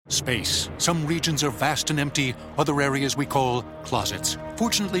Space. Some regions are vast and empty, other areas we call closets.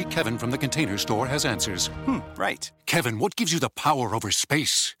 Fortunately, Kevin from the Container Store has answers. Right. Kevin, what gives you the power over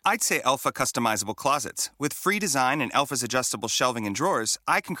space? I'd say Elfa customizable closets. With free design and Elfa's adjustable shelving and drawers,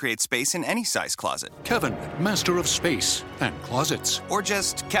 I can create space in any size closet. Kevin, master of space and closets. Or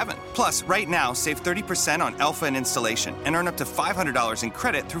just Kevin. Plus, right now, save 30% on Elfa and installation and earn up to $500 in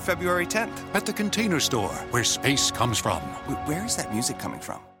credit through February 10th. At the Container Store, where space comes from. Where is that music coming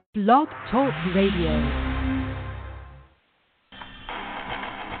from? Blog Talk Radio.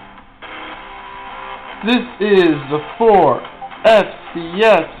 This is the 4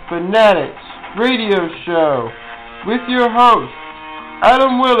 FCS Fanatics radio show with your hosts,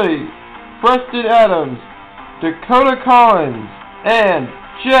 Adam Willie, Preston Adams, Dakota Collins, and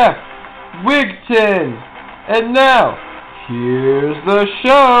Jeff Wigton. And now, here's the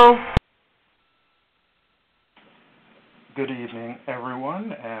show. Good evening,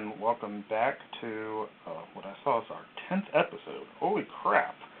 everyone, and welcome back to what I saw is our 10th episode. Holy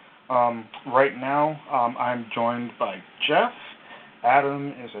crap. Right now, I'm joined by Jeff.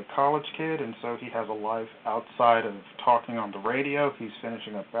 Adam is a college kid, and so he has a life outside of talking on the radio. He's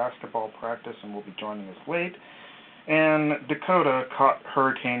finishing up basketball practice and will be joining us late. And Dakota caught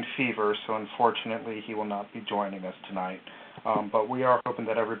hurricane fever, so unfortunately he will not be joining us tonight. But we are hoping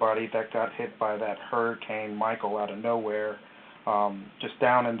that everybody that got hit by that Hurricane Michael out of nowhere, just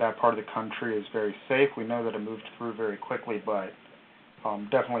down in that part of the country, is very safe. We know that it moved through very quickly, but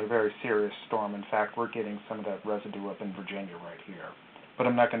definitely a very serious storm. In fact, we're getting some of that residue up in Virginia right here. But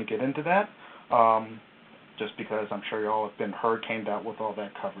I'm not going to get into that, just because I'm sure you all have been hurricaned out with all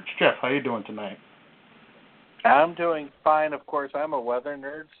that coverage. Jeff, how you doing tonight? I'm doing fine. Of course, I'm a weather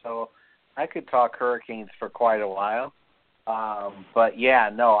nerd, so I could talk hurricanes for quite a while. But yeah,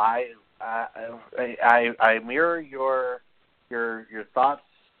 no, I mirror your thoughts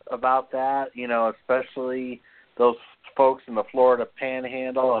about that. You know, especially those folks in the Florida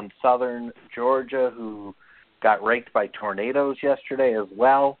Panhandle and southern Georgia who got raked by tornadoes yesterday as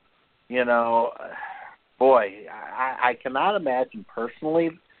well. You know, boy, I cannot imagine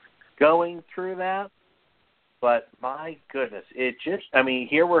personally going through that. But my goodness, it just, I mean,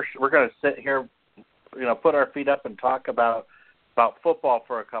 here we're going to sit here, you know, put our feet up and talk about football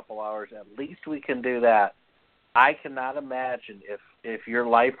for a couple hours. At least we can do that. I cannot imagine if your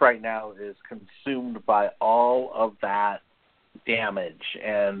life right now is consumed by all of that damage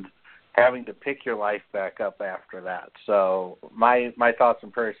and having to pick your life back up after that. So my thoughts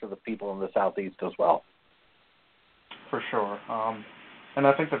and prayers to the people in the Southeast as well. For sure. And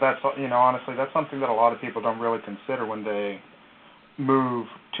I think that's, you know, honestly, that's something that a lot of people don't really consider when they move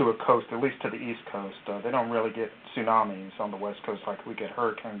to a coast, at least to the East Coast. They don't really get tsunamis on the West Coast like we get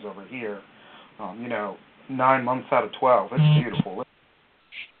hurricanes over here. You know, 9 months out of 12, it's beautiful.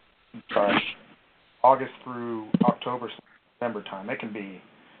 August through October, September time, it can be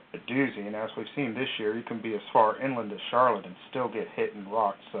a doozy. And as we've seen this year, you can be as far inland as Charlotte and still get hit and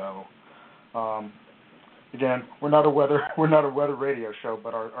rocked. So, again, we're not a weather radio show,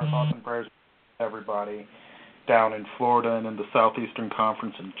 but our thoughts and prayers to everybody down in Florida and in the Southeastern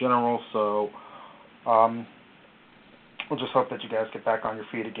Conference in general. So we'll just hope that you guys get back on your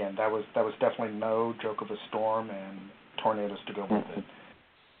feet again. That was definitely no joke of a storm, and tornadoes to go with it.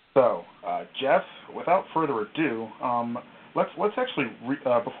 So, Jeff, without further ado, let's actually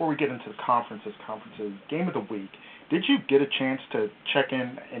before we get into the conferences, game of the week. Did you get a chance to check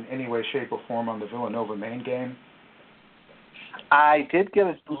in any way, shape, or form on the Villanova Maine game? I did get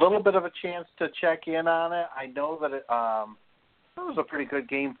a little bit of a chance to check in on it. I know that it was a pretty good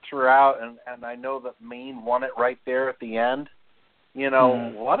game throughout, and I know that Maine won it right there at the end. You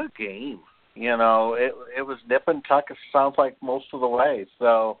know, What a game. You know, it was nip and tuck, it sounds like, most of the way.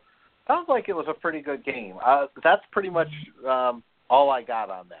 So, sounds like it was a pretty good game. That's pretty much all I got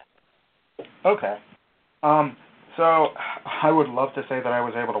on that. Okay. So, I would love to say that I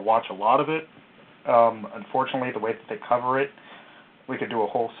was able to watch a lot of it. Unfortunately, the way that they cover it, we could do a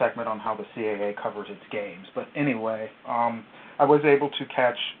whole segment on how the CAA covers its games. But anyway, I was able to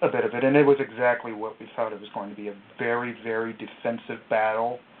catch a bit of it, and it was exactly what we thought it was going to be, a very, very defensive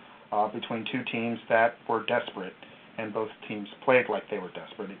battle between two teams that were desperate, and both teams played like they were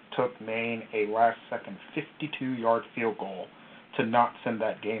desperate. It took Maine a last-second 52-yard field goal to not send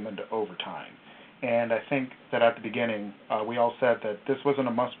that game into overtime. And I think that at the beginning, we all said that this wasn't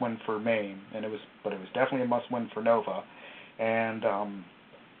a must-win for Maine, but it was definitely a must-win for Nova. And,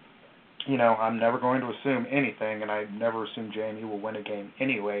 you know, I'm never going to assume anything, and I never assume JMU will win a game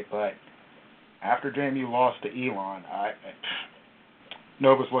anyway, but after JMU lost to Elon,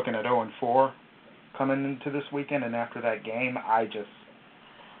 Nova's looking at 0-4 coming into this weekend, and after that game,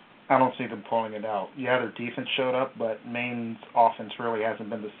 I don't see them pulling it out. Yeah, their defense showed up, but Maine's offense really hasn't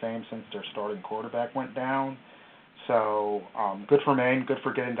been the same since their starting quarterback went down. So good for Maine, good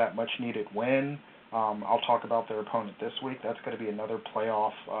for getting that much-needed win. I'll talk about their opponent this week. That's going to be another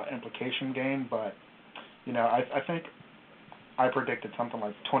playoff implication game, but I think I predicted something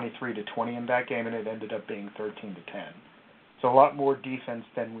like 23-20 in that game, and it ended up being 13-10. So a lot more defense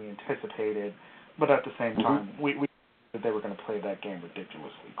than we anticipated, but at the same time, we that they were going to play that game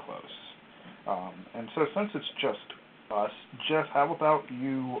ridiculously close. And so since it's just us, Jeff, how about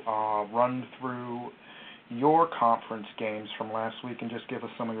you run through your conference games from last week and just give us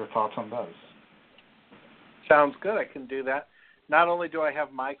some of your thoughts on those? Sounds good. I can do that. Not only do I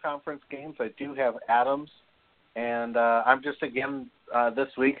have my conference games, I do have Adams. And I'm just, again, this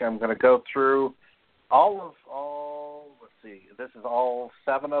week, I'm going to go through this is all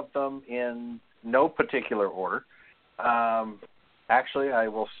 7 of them in no particular order. Actually, I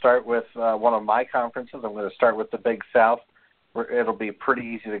will start with one of my conferences. I'm going to start with the Big South, where it'll be pretty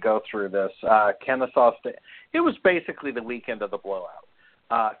easy to go through this. Kennesaw State, it was basically the weekend of the blowout.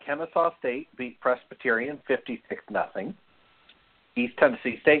 Kennesaw State beat Presbyterian 56-0. East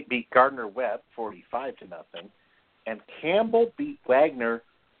Tennessee State beat Gardner-Webb 45-0. And Campbell beat Wagner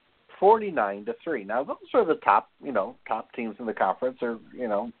 49-3. Now those are the top teams in the conference. Are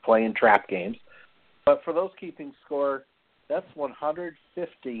playing trap games, but for those keeping score, that's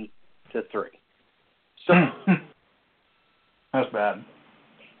 150-3. So that's bad.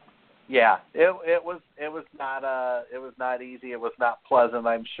 Yeah, it was not easy. It was not pleasant,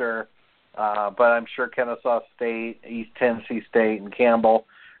 I'm sure, but I'm sure Kennesaw State, East Tennessee State, and Campbell.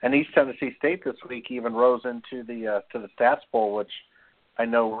 And East Tennessee State this week even rose into the Stats Bowl, which I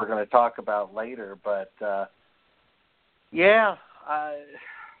know we're going to talk about later. But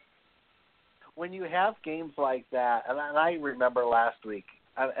when you have games like that, and I remember last week,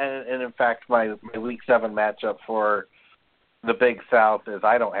 and in fact my Week 7 matchup for the Big South is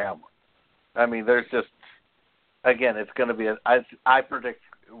I don't have one. I mean, there's just, again, it's going to be I predict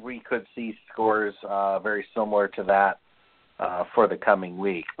we could see scores very similar to that. For the coming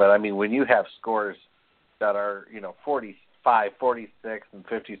week. But, I mean, when you have scores that are, 45, 46, and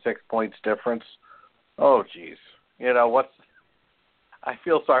 56 points difference, oh, geez. I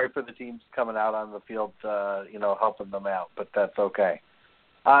feel sorry for the teams coming out on the field, helping them out, but that's okay.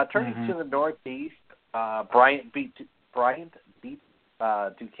 Turning to the Northeast, Bryant beat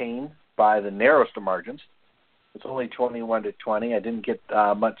Duquesne by the narrowest of margins. It's only 21-20. I didn't get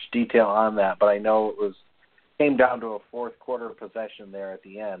much detail on that, but I know it came down to a fourth quarter possession there at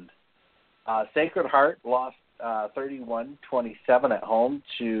the end. Sacred Heart lost 31-27 at home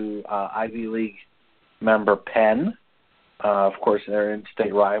to Ivy League member Penn. Of course, they're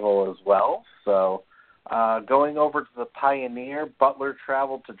in-state rival as well. So going over to the Pioneer, Butler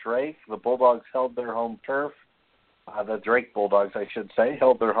traveled to Drake. The Bulldogs held their home turf. The Drake Bulldogs, I should say,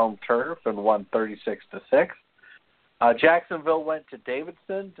 held their home turf and won 36-6. Jacksonville went to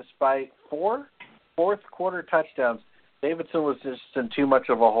Davidson despite fourth quarter touchdowns. Davidson was just in too much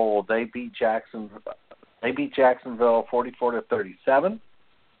of a hole. They beat Jacksonville 44-37.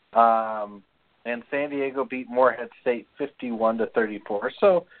 And San Diego beat Morehead State 51-34.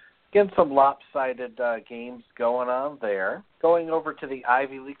 So again, some lopsided games going on there. Going over to the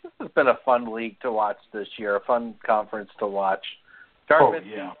Ivy League, this has been a fun league to watch this year, a fun conference to watch. Dartmouth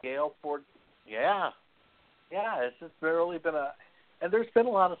beat Yale it's just really been and there's been a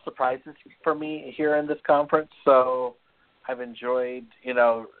lot of surprises for me here in this conference, so I've enjoyed,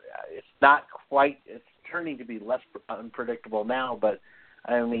 it's turning to be less unpredictable now, but,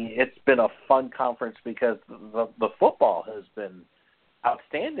 I mean, it's been a fun conference because the football has been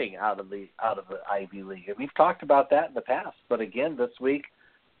outstanding out of the Ivy League. And we've talked about that in the past, but again, this week,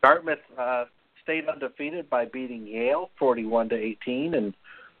 Dartmouth stayed undefeated by beating Yale 41-18, and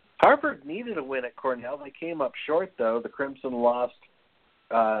Harvard needed a win at Cornell. They came up short, though. The Crimson lost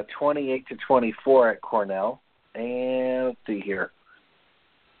 28-24 at Cornell. And let's see here.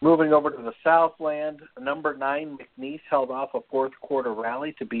 Moving over to the Southland, number 9 McNeese held off a fourth quarter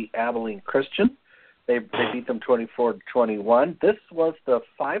rally to beat Abilene Christian. They beat them 24-21. This was the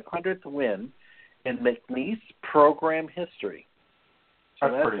 500th win in McNeese program history. So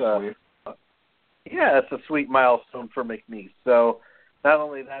that's pretty sweet. Yeah, it's a sweet milestone for McNeese. So not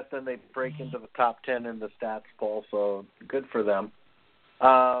only that, then they break into the top 10 in the stats poll, so good for them.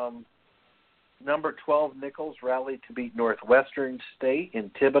 Number 12 Nichols rallied to beat Northwestern State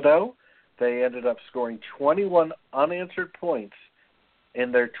in Thibodaux. They ended up scoring 21 unanswered points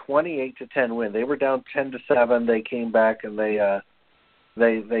in their 28-10 win. They were down 10-7. They came back and they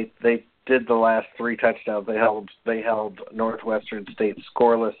did the last 3 touchdowns. They held Northwestern State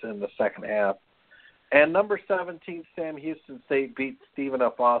scoreless in the second half. And number 17, Sam Houston State beat Stephen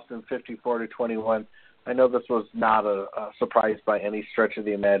F. Austin 54-21. I know this was not a surprise by any stretch of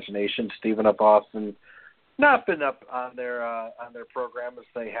the imagination. Stephen F. Austin not been up on their program as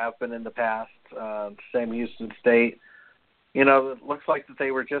they have been in the past. Sam Houston State, you know, it looks like that they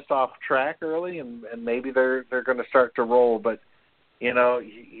were just off track early, and maybe they're going to start to roll. But you know,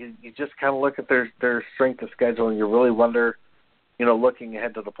 you just kind of look at their strength of schedule, and you really wonder, you know, looking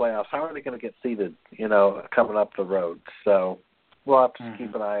ahead to the playoffs, how are they going to get seeded, you know, coming up the road? So we'll have to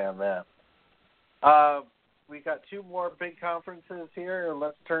keep an eye on that. We got 2 more big conferences here, and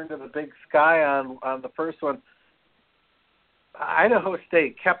let's turn to the Big Sky on the first one. Idaho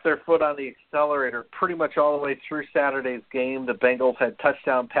State kept their foot on the accelerator pretty much all the way through Saturday's game. The Bengals had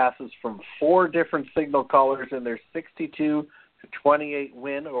touchdown passes from 4 different signal callers in their 62-28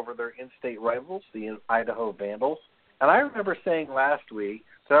 win over their in-state rivals, the Idaho Vandals. And I remember saying last week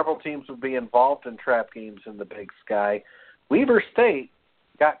several teams would be involved in trap games in the Big Sky. Weber State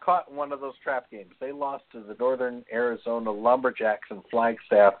got caught in one of those trap games. They lost to the Northern Arizona Lumberjacks in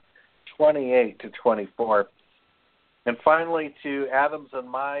Flagstaff 28-24. And finally, to Adams and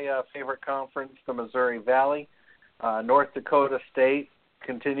my favorite conference, the Missouri Valley, North Dakota State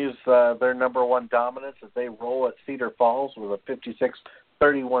continues their number 1 dominance as they roll at Cedar Falls with a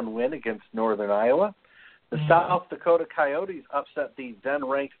 56-31 win against Northern Iowa. The South Dakota Coyotes upset the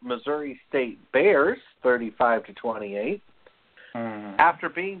then-ranked Missouri State Bears 35-28. After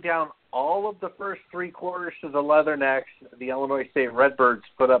being down all of the first 3 quarters to the Leathernecks, the Illinois State Redbirds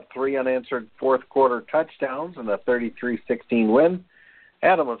put up 3 unanswered fourth-quarter touchdowns in a 33-16 win.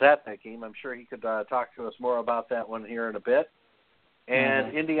 Adam was at that game. I'm sure he could talk to us more about that one here in a bit.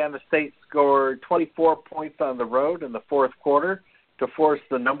 And Indiana State scored 24 points on the road in the fourth quarter to force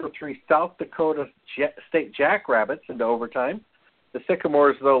the number 3 South Dakota State Jackrabbits into overtime. The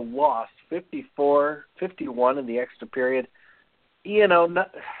Sycamores, though, lost 54-51 in the extra period. You know,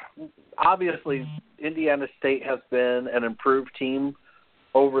 obviously Indiana State has been an improved team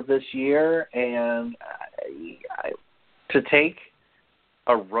over this year, and to take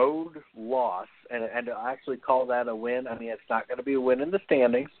a road loss and to actually call that a win, I mean, it's not going to be a win in the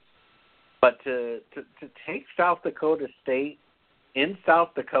standings, but to take South Dakota State in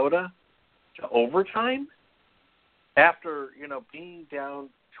South Dakota to overtime after, you know, being down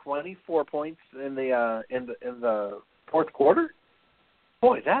 24 points in the fourth quarter,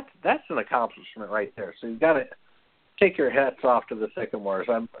 boy, that's an accomplishment right there. So you've got to take your hats off to the Sycamores.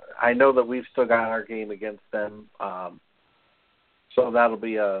 I know that we've still got our game against them, so that'll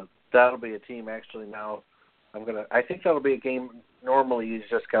be a team. Actually, now I think that'll be a game. Normally, you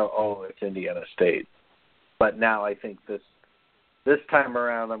just go, oh, it's Indiana State, but now I think this time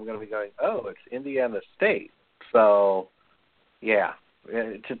around, I'm going to be going, oh, it's Indiana State. So, yeah,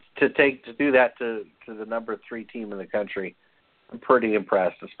 to do that to the number 3 team in the country, I'm pretty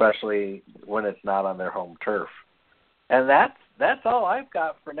impressed, especially when it's not on their home turf. And that's all I've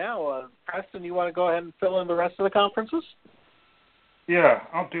got for now. Preston, you want to go ahead and fill in the rest of the conferences? Yeah,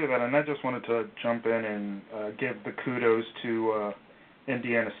 I'll do that. And I just wanted to jump in and give the kudos to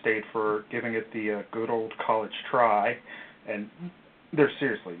Indiana State for giving it the good old college try. And they're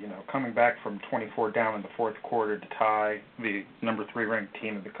seriously, you know, coming back from 24 down in the fourth quarter to tie the number 3 ranked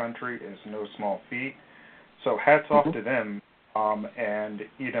team in the country is no small feat. So hats off to them. And,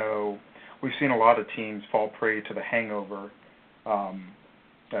 you know, we've seen a lot of teams fall prey to the hangover, not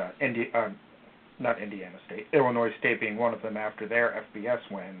Indiana State, Illinois State being one of them after their FBS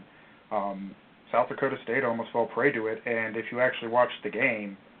win. South Dakota State almost fell prey to it, and if you actually watched the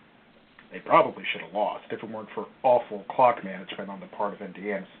game, they probably should have lost if it weren't for awful clock management on the part of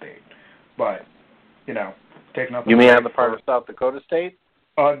Indiana State. But, you know, taking up... You mean on the part of South Dakota State?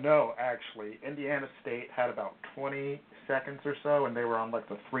 No, actually. Indiana State had about 20 seconds or so, and they were on, like,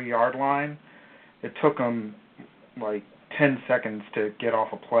 the 3-yard line. It took them, like, 10 seconds to get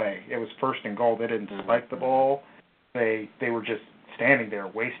off a play. It was first and goal. They didn't spike the ball. They were just standing there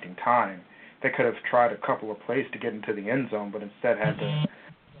wasting time. They could have tried a couple of plays to get into the end zone, but instead had to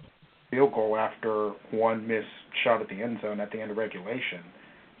field goal after one missed shot at the end zone at the end of regulation.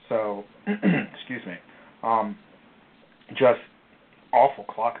 So, excuse me, just awful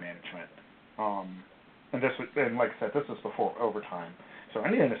clock management. And like I said, this was before overtime. So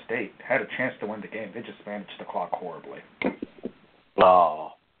Indiana State had a chance to win the game. They just managed the clock horribly.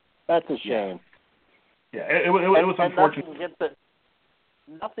 Oh, that's a shame. Yeah, it was unfortunate.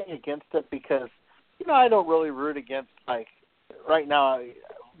 Nothing against it because, you know, I don't really root against, like, right now,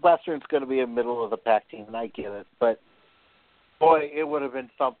 Western's going to be a middle-of-the-pack team, and I get it. But Boy, it would have been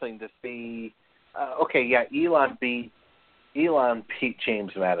something to see. Okay, yeah, Elon beat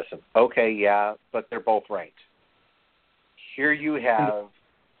James Madison. Okay, yeah, but they're both ranked. Here you have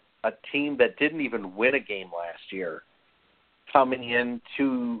a team that didn't even win a game last year coming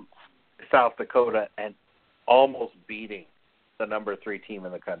into South Dakota and almost beating the number 3 team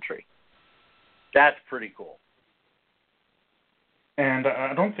in the country. That's pretty cool. And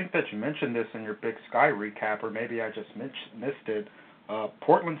I don't think that you mentioned this in your Big Sky recap, or maybe I just missed it.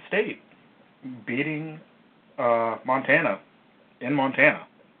 Portland State beating Montana in Montana.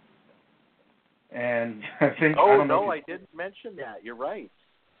 And I think... I didn't mention that. You're right.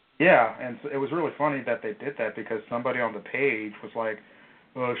 Yeah, and it was really funny that they did that because somebody on the page was like,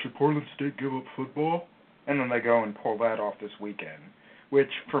 should Portland State give up football? And then they go and pull that off this weekend.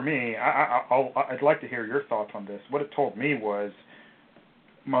 Which, for me, I'd like to hear your thoughts on this. What it told me was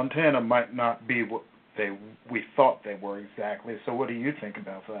Montana might not be what we thought they were exactly. So what do you think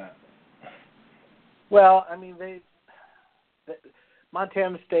about that? Well, I mean,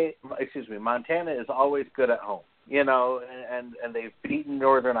 Montana is always good at home, you know, and they've beaten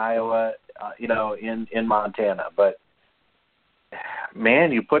Northern Iowa, in Montana. But,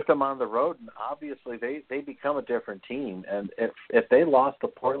 man, you put them on the road, and obviously they become a different team. And if they lost to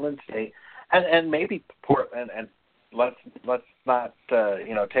Portland State, and maybe and let's not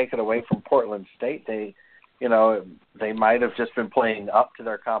take it away from Portland State. They might have just been playing up to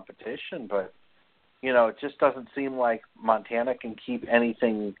their competition, but it just doesn't seem like Montana can keep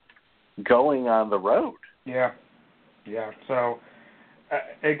anything going on the road. Yeah. So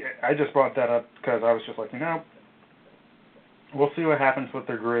I just brought that up because I was just like, we'll see what happens with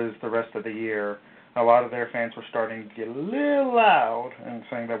the Grizz the rest of the year. A lot of their fans were starting to get a little loud and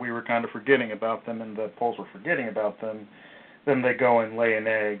saying that we were kind of forgetting about them and the polls were forgetting about them. Then they go and lay an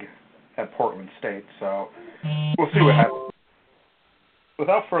egg at Portland State. So we'll see what happens.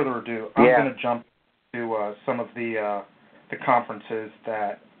 Without further ado, I'm going to jump to some of the conferences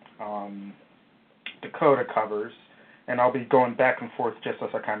that Dakota covers, and I'll be going back and forth just as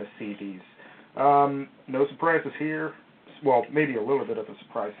I kind of see these. No surprises here. Well, maybe a little bit of a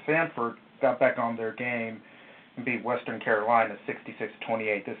surprise. Sanford got back on their game and beat Western Carolina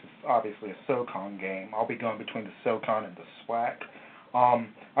 66-28. This is obviously a SoCon game. I'll be going between the SoCon and the SWAC.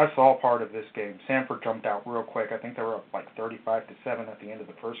 I saw part of this game. Sanford jumped out real quick. I think they were up like 35-7 at the end of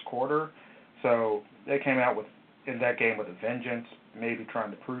the first quarter. So they came out in that game with a vengeance, maybe trying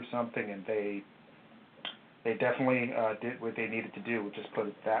to prove something, and they definitely did what they needed to do, we'll just put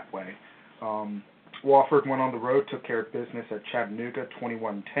it that way. Wofford went on the road, took care of business at Chattanooga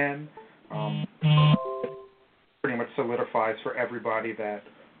 21-10. Pretty much solidifies for everybody that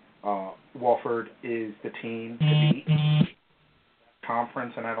Wofford is the team to beat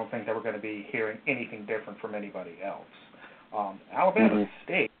conference, and I don't think that we're going to be hearing anything different from anybody else. Alabama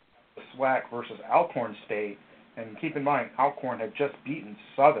State, the SWAC versus Alcorn State, and keep in mind, Alcorn had just beaten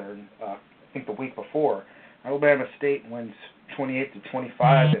Southern, I think the week before. Alabama State wins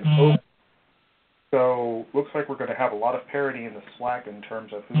 28-25 and over. So looks like we're going to have a lot of parity in the SWAC in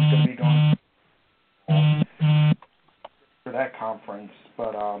terms of who's going to be going for that conference.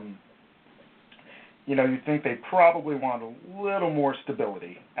 But, you'd think they probably want a little more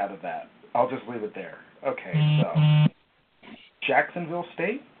stability out of that. I'll just leave it there. Okay, so Jacksonville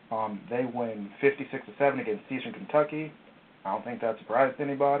State, they win 56-7 against Eastern Kentucky. I don't think that surprised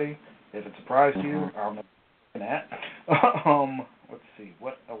anybody. If it surprised you, I don't know what you're looking at. Let's see,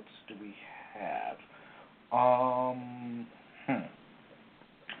 what else do we have?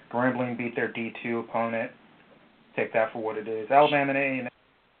 Grambling beat their D2 opponent. Take that for what it is. Alabama and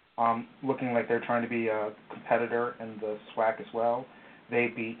A&M, looking like they're trying to be a competitor in the SWAC as well. They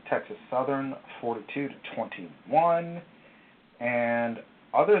beat Texas Southern 42-21. And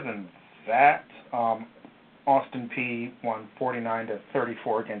other than that, Austin Peay won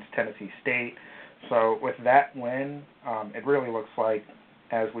 49-34 against Tennessee State. So with that win, it really looks like,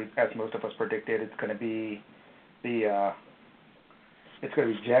 as most of us predicted, it's going to be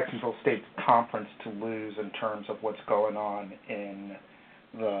Jacksonville State's conference to lose in terms of what's going on in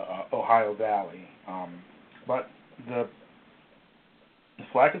the Ohio Valley. But the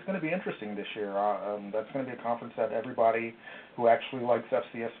SWAC is going to be interesting this year. That's going to be a conference that everybody who actually likes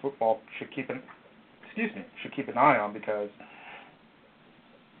FCS football should keep an eye on, because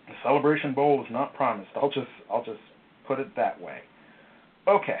the Celebration Bowl is not promised. I'll just put it that way.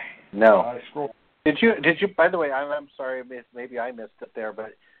 Okay. No. I scroll. Did you? By the way, I'm sorry, maybe I missed it there,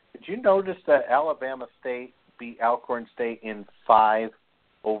 but did you notice that Alabama State beat Alcorn State in 5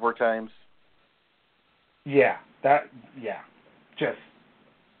 overtimes? Yeah. Just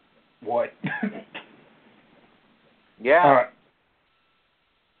what? Yeah. All right.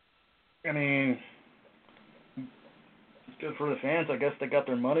 I mean, it's good for the fans. I guess they got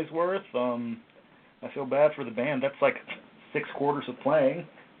their money's worth. I feel bad for the band. That's like 6 quarters of playing,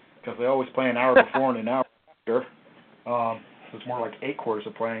 because they always play an hour before and an hour after. So it's more like 8 quarters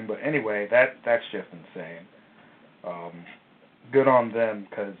of playing. But anyway, that's just insane. Good on them,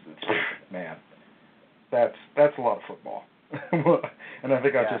 because man, that's a lot of football. And I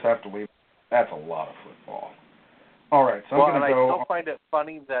think I just have to leave. That's a lot of football. All right, so I'm going to go. I still find it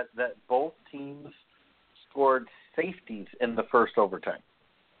funny that both teams scored safeties in the first overtime,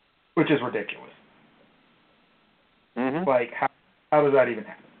 which is ridiculous. Mm-hmm. Like, how does that even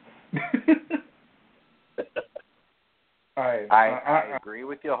happen? I agree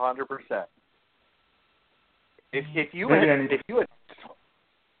with you 100%. If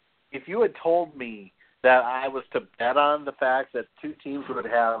you had told me that I was to bet on the fact that 2 teams would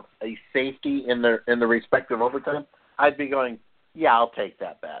have a safety in the respective overtime, I'd be going, yeah, I'll take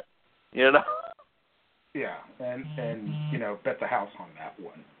that bet. You know? Yeah, and bet the house on that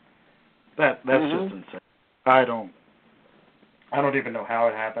one. That's just insane. I don't even know how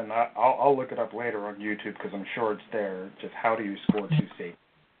it happened. I'll look it up later on YouTube, because I'm sure it's there. Just how do you score 2 safeties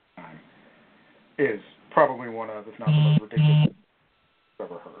time is probably one of, if not the most ridiculous I've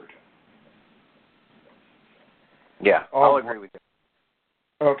ever heard. Yeah, I'll agree with you.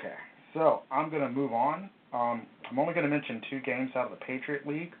 Okay, so I'm going to move on. I'm only going to mention 2 games out of the Patriot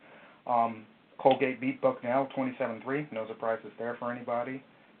League. Colgate beat Bucknell 27-3. No surprises there for anybody.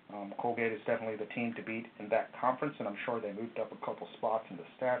 Colgate is definitely the team to beat in that conference, and I'm sure they moved up a couple spots in the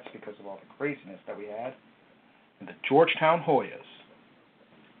stats because of all the craziness that we had. And the Georgetown Hoyas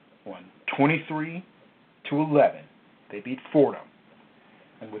won 23-11. They beat Fordham.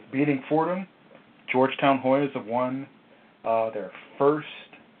 And with beating Fordham, Georgetown Hoyas have won their first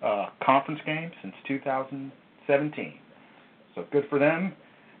conference game since 2017. So good for them.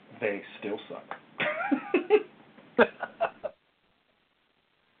 They still suck.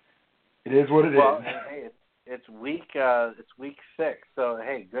 It is what it is. Well, hey, it's week 6, so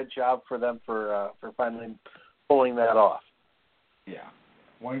hey, good job for them for finally pulling that off. Yeah,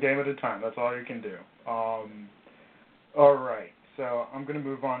 one game at a time. That's all you can do. All right, so I'm going to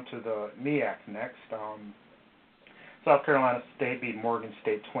move on to the MEAC next. South Carolina State beat Morgan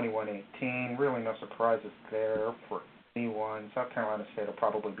State 21-18. Really no surprises there for anyone. South Carolina State will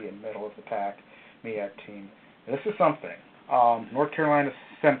probably be in middle of the pack MEAC team. This is something. North Carolina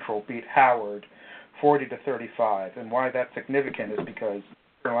Central beat Howard 40-35, and why that's significant is because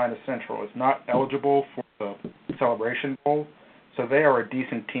North Carolina Central is not eligible for the Celebration Bowl, so they are a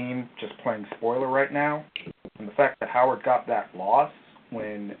decent team just playing spoiler right now. And the fact that Howard got that loss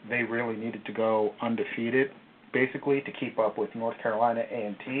when they really needed to go undefeated, basically, to keep up with North Carolina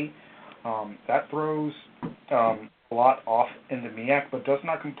A&T, that throws a lot off in the MEAC, but does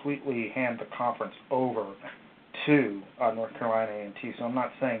not completely hand the conference over to North Carolina A&T, so I'm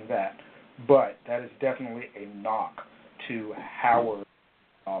not saying that, but that is definitely a knock to Howard's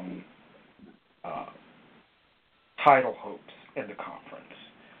title hopes in the conference.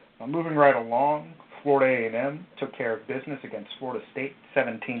 Moving right along, Florida A&M took care of business against Florida State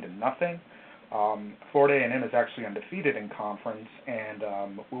 17-0. Florida A&M is actually undefeated in conference, and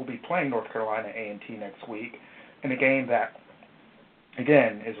will be playing North Carolina A&T next week in a game that,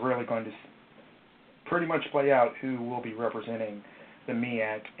 again, is really going to pretty much play out who will be representing the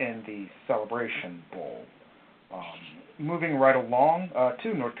MEAC in the Celebration Bowl. Moving right along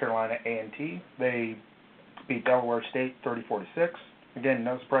to North Carolina A&T, they beat Delaware State 34-6. Again,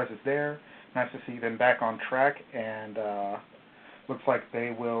 no surprises there. Nice to see them back on track, and looks like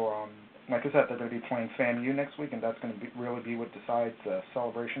they will, like I said, they're going to be playing FAMU next week, and that's going to really be what decides the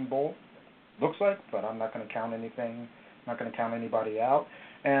Celebration Bowl. Looks like, but I'm not going to count anything, not going to count anybody out.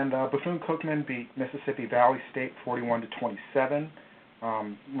 And Bethune-Cookman beat Mississippi Valley State 41-27.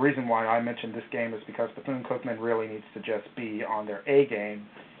 Reason why I mentioned this game is because Bethune-Cookman really needs to just be on their A game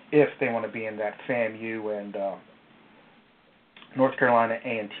if they want to be in that FAMU and North Carolina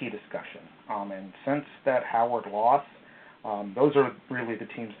A&T discussion. And since that Howard loss, those are really the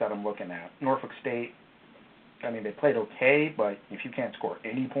teams that I'm looking at. Norfolk State, I mean, they played okay, but if you can't score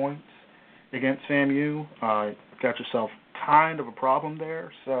any points against FAMU, got yourself kind of a problem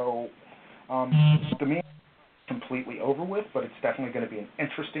there. So to me, completely over with, but it's definitely going to be an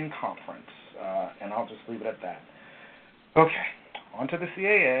interesting conference, and I'll just leave it at that. Okay, on to the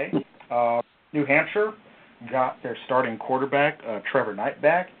CAA. New Hampshire got their starting quarterback, Trevor Knight,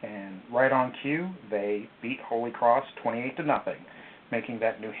 back, and right on cue, they beat Holy Cross 28-0, making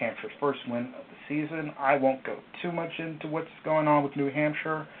that New Hampshire's first win of the season. I won't go too much into what's going on with New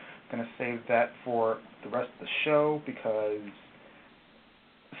Hampshire. I'm going to save that for the rest of the show because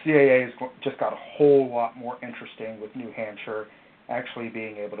CAA has just got a whole lot more interesting with New Hampshire actually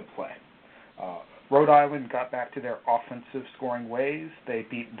being able to play. Rhode Island got back to their offensive scoring ways. They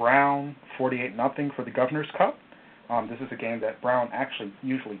beat Brown 48-0 for the Governor's Cup. This is a game that Brown actually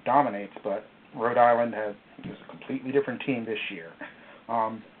usually dominates, but Rhode Island is a completely different team this year.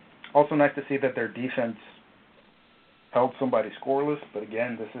 Also nice to see that their defense held somebody scoreless, but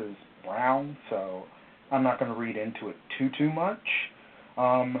again, this is Brown, so I'm not going to read into it too much.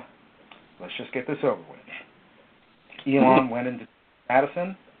 Let's just get this over with. Elon went into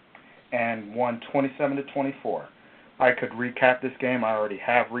Madison and won 27-24. I could recap this game. I already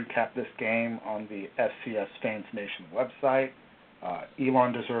have recapped this game on the FCS Fans Nation website.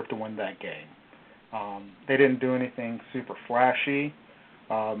 Elon deserved to win that game. They didn't do anything super flashy,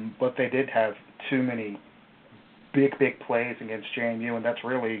 but they did have too many big plays against JMU, and that's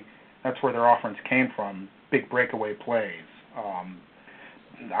where their offense came from, big breakaway plays.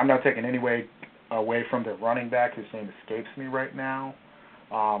 I'm not taking any way away from their running back, whose name escapes me right now.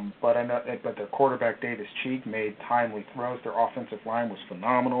 But their quarterback, Davis Cheek, made timely throws. Their offensive line was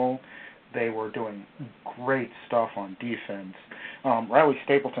phenomenal. They were doing great stuff on defense. Riley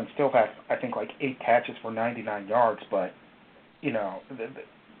Stapleton still had, I think, like 8 catches for 99 yards, but, you know,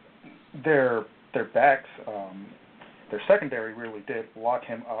 their backs, their secondary really did lock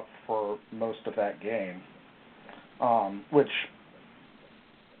him up for most of that game, which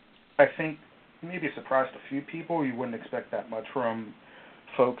I think maybe surprised a few people. You wouldn't expect that much from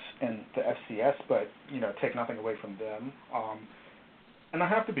folks in the FCS, but, you know, take nothing away from them. And I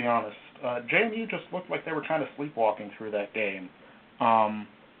have to be honest, JMU just looked like they were kind of sleepwalking through that game. I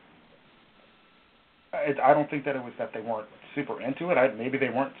don't think that it was that they weren't super into it. Maybe they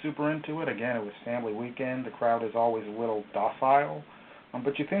weren't super into it. Again, it was family weekend. The crowd is always a little docile.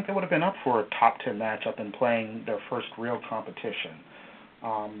 But you think they would have been up for a top 10 matchup and playing their first real competition.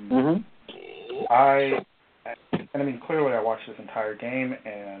 I mean, clearly I watched this entire game,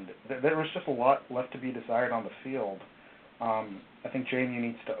 and there was just a lot left to be desired on the field. I think JMU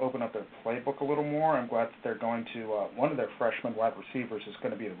needs to open up their playbook a little more. I'm glad that they're going to one of their freshman wide receivers is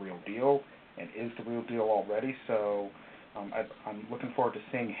going to be the real deal and is the real deal already, so I'm looking forward to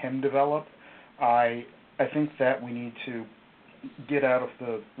seeing him develop. I think that we need to get out of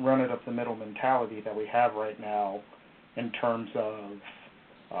the run-it-up-the-middle mentality that we have right now in terms of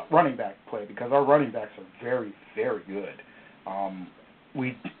running back play, because our running backs are very, very good.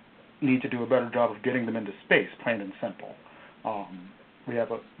 We need to do a better job of getting them into space, plain and simple. We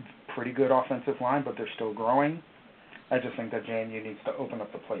have a pretty good offensive line, but they're still growing. I just think that JMU needs to open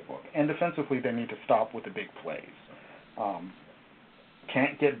up the playbook. And defensively, they need to stop with the big plays.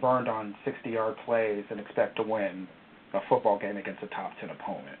 Can't get burned on 60-yard plays and expect to win a football game against a top 10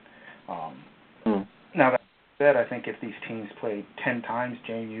 opponent. Now, that said, I think if these teams play 10 times,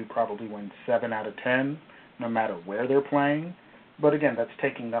 JMU probably wins 7 out of 10, no matter where they're playing. But again, that's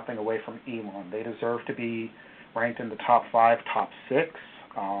taking nothing away from Elon. They deserve to be ranked in the top 5, top 6.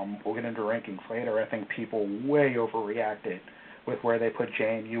 We'll get into rankings later. I think people way overreacted with where they put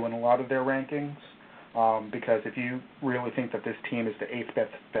JMU in a lot of their rankings. Because if you really think that this team is the 8th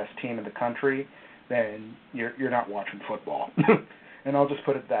best team in the country, then you're not watching football. And I'll just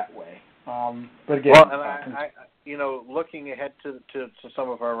put it that way. But again, I looking ahead to some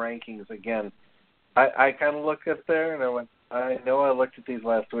of our rankings again, I kind of looked up there and I went, I know I looked at these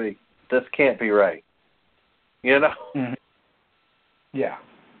last week. This can't be right. You know? Mm-hmm. Yeah.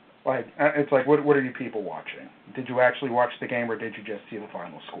 Like, it's like, what are you people watching? Did you actually watch the game, or did you just see the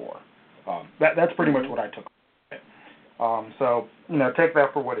final score? That's pretty much what I took. So, take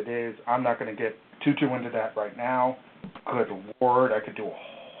that for what it is. I'm not going to get too into that right now. Good Lord, I could do a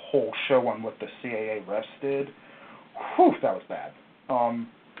whole show on what the CAA refs did. Whew, that was bad.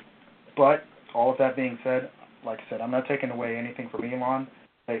 But all of that being said, like I said, I'm not taking away anything from Elon.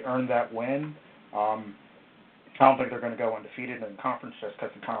 They earned that win. I don't think they're going to go undefeated in the conference just because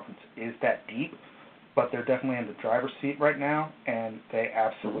the conference is that deep, but they're definitely in the driver's seat right now, and they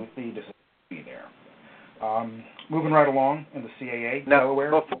absolutely deserve to be there. Moving right along in the CAA, now,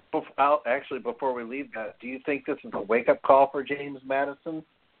 Delaware. Before we leave that, do you think this is a wake-up call for James Madison?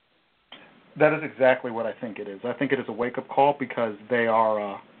 That is exactly what I think it is. I think it is a wake-up call because they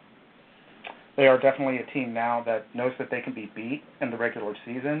are definitely a team now that knows that they can be beat in the regular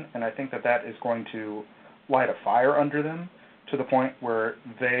season, and I think that is going to light a fire under them to the point where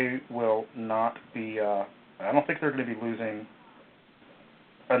they will not be I don't think they're going to be losing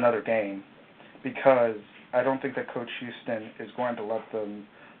another game, because I don't think that Coach Houston is going to let them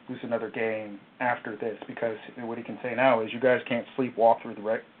lose another game after this, because what he can say now is, you guys can't sleepwalk through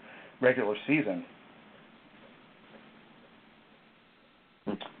the regular season.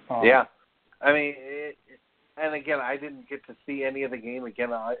 Yeah. I mean, and again, I didn't get to see any of the game. Again,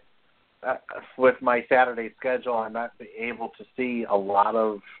 with my Saturday schedule, I'm not able to see a lot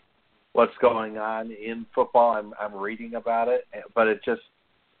of what's going on in football. I'm reading about it, but it just,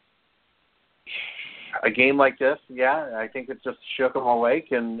 a game like this, yeah, I think it just shook them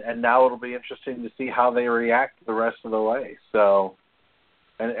awake, and now it'll be interesting to see how they react the rest of the way. So,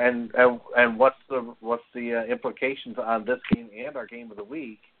 and what's the implications on this game and our game of the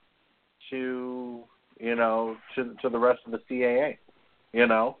week to the rest of the CAA,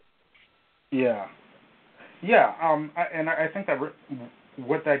 Yeah. I think that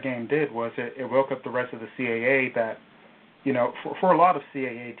what that game did was it woke up the rest of the CAA that, for a lot of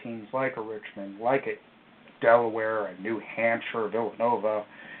CAA teams like a Richmond, like a Delaware, a New Hampshire, Villanova,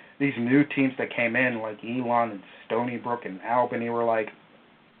 these new teams that came in like Elon and Stony Brook and Albany were like,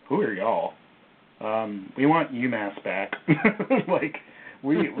 who are y'all? We want UMass back. Like,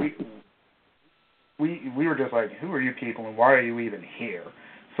 we were just like, who are you people and why are you even here?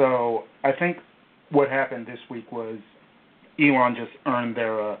 So I think what happened this week was Elon just earned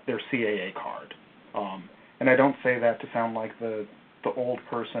their CAA card. And I don't say that to sound like the old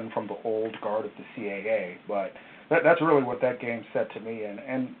person from the old guard of the CAA, but that's really what that game said to me,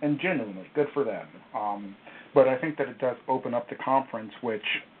 and genuinely, good for them. But I think that it does open up the conference, which,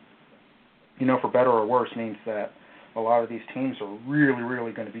 for better or worse, means that a lot of these teams are really,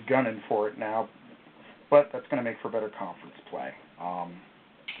 really going to be gunning for it now, but that's going to make for better conference play.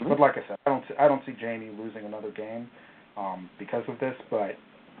 But like I said, I don't see Jamie losing another game because of this, but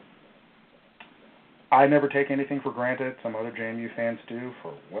I never take anything for granted. Some other JMU fans do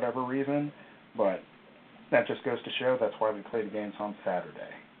for whatever reason, but that just goes to show that's why we play the games on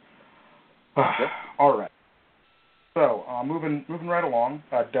Saturday. All right. So moving right along,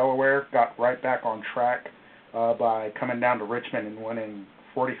 Delaware got right back on track by coming down to Richmond and winning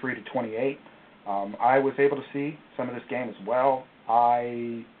 43-28. I was able to see some of this game as well.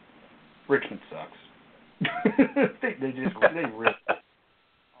 Richmond sucks. they really.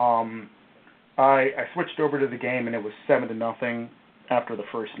 I switched over to the game and it was 7-0 after the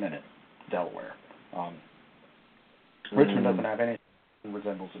first minute. Delaware. Richmond doesn't have anything that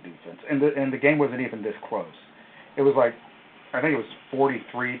resembles a defense, and the game wasn't even this close. It was like, I think it was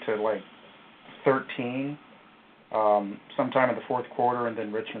 43-13 sometime in the fourth quarter, and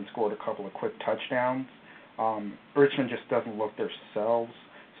then Richmond scored a couple of quick touchdowns. Richmond just doesn't look themselves,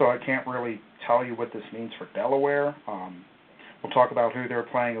 so I can't really tell you what this means for Delaware. We'll talk about who they're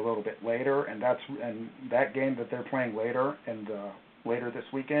playing a little bit later, and that game that they're playing later and later this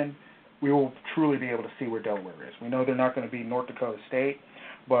weekend, we will truly be able to see where Delaware is. We know they're not going to beat North Dakota State,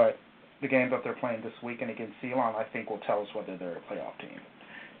 but the game that they're playing this weekend against Elon, I think, will tell us whether they're a playoff team.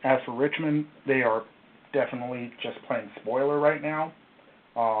 As for Richmond, they are definitely just playing spoiler right now,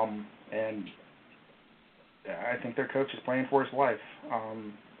 and I think their coach is playing for his life.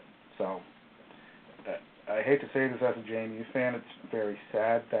 So I hate to say this as a JMU fan. It's very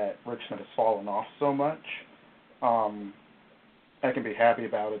sad that Richmond has fallen off so much. I can be happy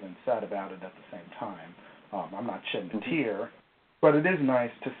about it and sad about it at the same time. I'm not shedding a tear, but it is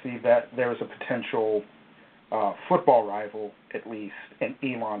nice to see that there's a potential football rival, at least, in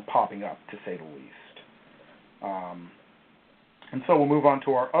Elon popping up, to say the least. And so we'll move on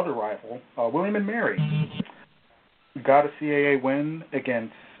to our other rival, William & Mary. Got a CAA win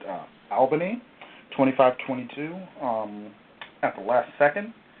against Albany, 25-22, at the last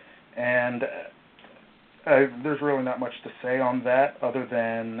second. And there's really not much to say on that other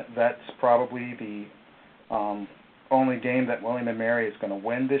than that's probably the only game that William & Mary is going to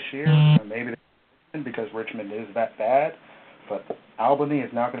win this year. Maybe because Richmond is that bad. But Albany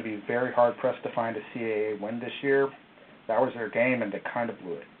is now going to be very hard-pressed to find a CAA win this year. That was their game, and they kind of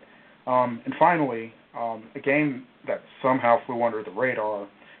blew it. And finally, a game that somehow flew under the radar,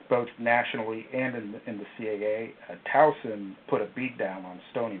 both nationally and in the CAA, Towson put a beat down on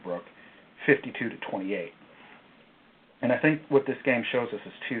Stony Brook, 52-28. And I think what this game shows us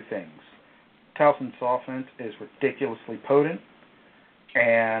is two things. Towson's offense is ridiculously potent,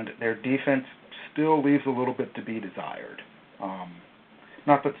 and their defense still leaves a little bit to be desired.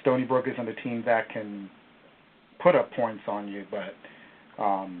 Not that Stony Brook isn't a team that can put up points on you, but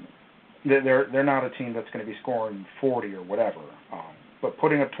they're not a team that's going to be scoring 40 or whatever. But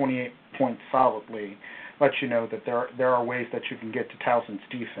putting up 28 points solidly lets you know that there are ways that you can get to Towson's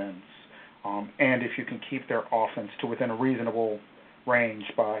defense, and if you can keep their offense to within a reasonable range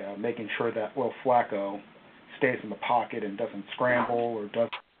by making sure that Will Flacco stays in the pocket and doesn't scramble or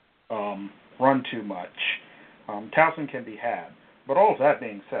doesn't run too much, Towson can be had. But all of that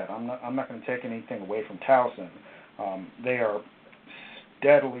being said, I'm not going to take anything away from Towson. They are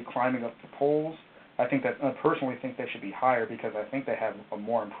steadily climbing up the polls. I personally think they should be higher because I think they have a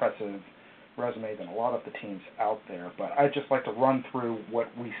more impressive resume than a lot of the teams out there. But I'd just like to run through what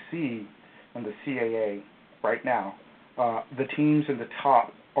we see in the CAA right now. The teams in the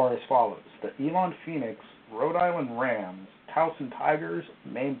top are as follows: the Elon Phoenix, Rhode Island Rams, Towson Tigers,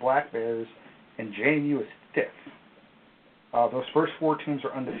 Maine Black Bears, and JMU is fifth. Those first four teams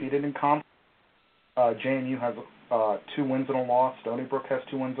are undefeated in conference. JMU has 2 wins and a loss. Stony Brook has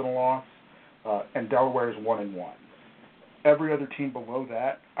 2 wins and a loss. And Delaware is 1-1. Every other team below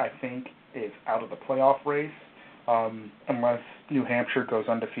that, I think, is out of the playoff race, unless New Hampshire goes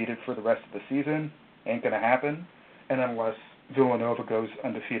undefeated for the rest of the season. Ain't going to happen. And unless Villanova goes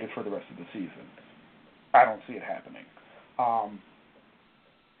undefeated for the rest of the season. I don't see it happening.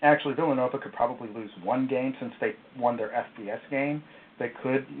 Actually, Villanova could probably lose one game since they won their FCS game. They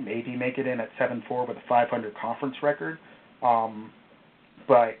could maybe make it in at 7-4 with a 500 conference record.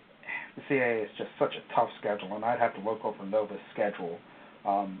 But the CAA is just such a tough schedule, and I'd have to look over Nova's schedule.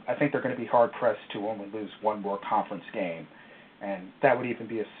 I think they're going to be hard-pressed to only lose one more conference game, and that would even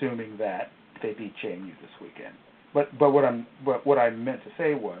be assuming that they beat JMU this weekend. But what I meant to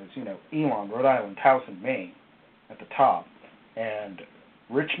say was, Elon, Rhode Island, Towson, Maine at the top, and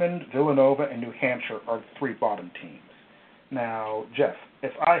Richmond, Villanova, and New Hampshire are the 3 bottom teams. Now, Jeff,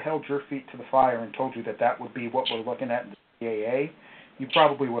 if I held your feet to the fire and told you that would be what we're looking at in the CAA, you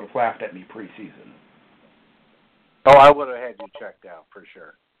probably would have laughed at me preseason. Oh, I would have had you checked out for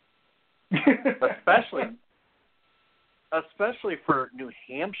sure. especially for New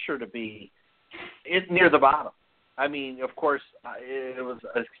Hampshire to be near the bottom. I mean, of course, it was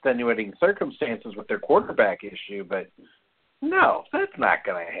extenuating circumstances with their quarterback issue, but no, that's not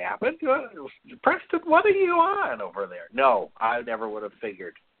going to happen. Preston, what are you on over there? No, I never would have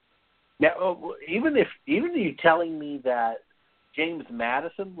figured. Now, even you telling me that James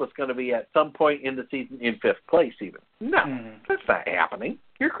Madison was going to be at some point in the season in 5th place, even. No, that's not happening.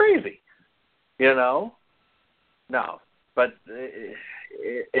 You're crazy. No. But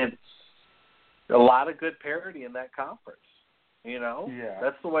it's a lot of good parity in that conference. Yeah.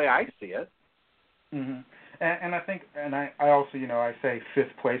 That's the way I see it. Mm-hmm. And I think, and I also, I say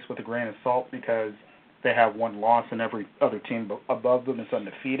 5th place with a grain of salt because they have 1 loss and every other team above them is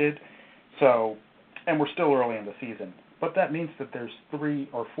undefeated. So, and we're still early in the season. But that means that there's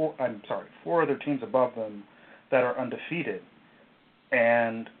 4 other teams above them that are undefeated.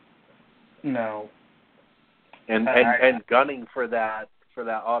 And, And gunning for that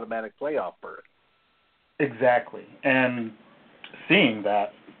automatic playoff berth. Exactly. And seeing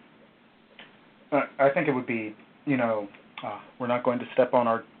that, I think it would be, we're not going to step on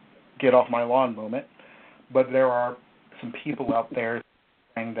our get off my lawn moment, but there are some people out there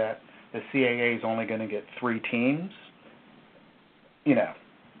saying that the CAA is only going to get 3 teams. You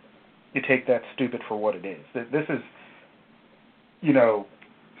take that stupid for what it is. This is, to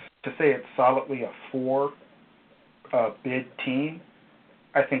say it's solidly a 4 bid team,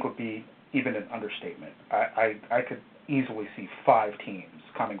 I think would be even an understatement. I could easily see 5 teams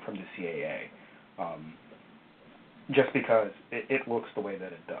coming from the CAA. Just because it looks the way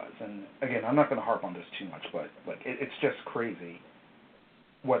that it does. And again, I'm not going to harp on this too much, but it's just crazy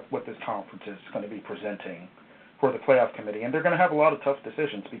what this conference is going to be presenting for the playoff committee. And they're going to have a lot of tough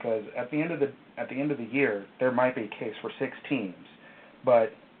decisions because at the end of the year, there might be a case for 6 teams.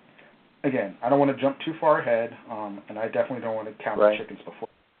 But again, I don't want to jump too far ahead, and I definitely don't want to count the chickens before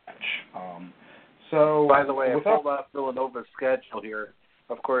the match. So, by the way, I pulled up Villanova's schedule here.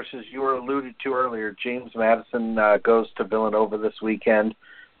 Of course, as you were alluded to earlier, James Madison goes to Villanova this weekend.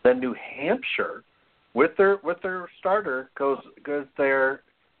 Then New Hampshire, with their starter, goes there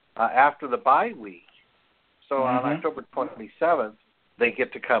after the bye week. So on October 27th, they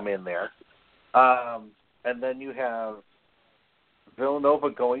get to come in there. And then you have Villanova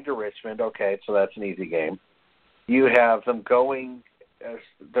going to Richmond. Okay, so that's an easy game. You have them going,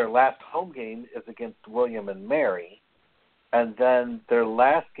 their last home game is against William and Mary. And then their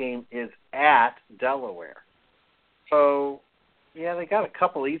last game is at Delaware. So, yeah, they got a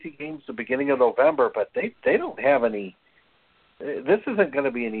couple easy games at the beginning of November, but they don't have any. This isn't going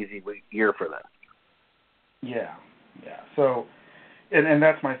to be an easy year for them. Yeah. So, and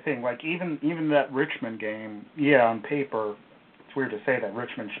that's my thing. Like even that Richmond game, on paper, it's weird to say that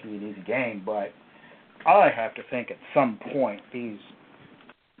Richmond should be an easy game, but I have to think at some point these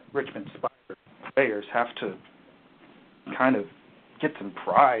Richmond Spiders players have to kind of get some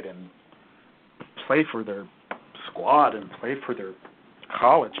pride and play for their squad and play for their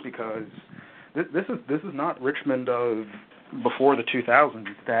college because this is not Richmond of before the 2000s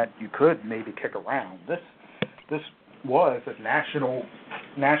that you could maybe kick around. This was a national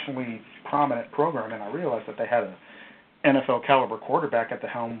nationally prominent program, and I realized that they had an NFL caliber quarterback at the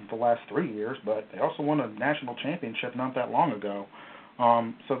helm the last 3 years, but they also won a national championship not that long ago.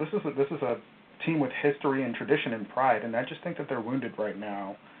 So this is a team with history and tradition and pride, and I just think that they're wounded right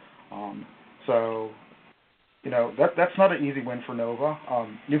now. So, that's not an easy win for Nova.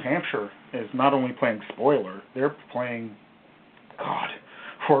 New Hampshire is not only playing spoiler, they're playing,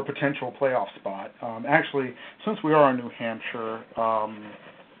 for a potential playoff spot. Actually, since we are in New Hampshire,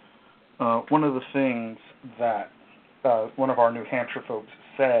 one of the things that one of our New Hampshire folks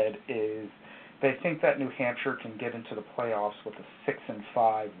said is they think that New Hampshire can get into the playoffs with a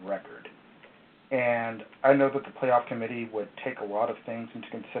 6-5 record. And I know that the playoff committee would take a lot of things into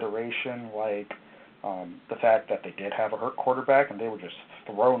consideration, like the fact that they did have a hurt quarterback and they were just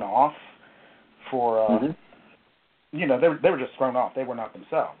thrown off for, they were just thrown off. They were not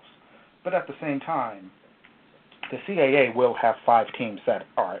themselves. But at the same time, the CAA will have 5 teams that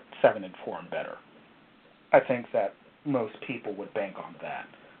are at 7-4 and better. I think that most people would bank on that.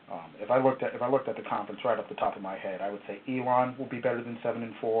 If I looked at the conference right off the top of my head, I would say Elon will be better than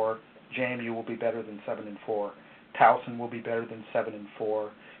 7-4. JMU will be better than 7-4. Towson will be better than 7-4.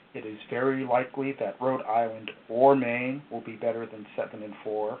 It is very likely that Rhode Island or Maine will be better than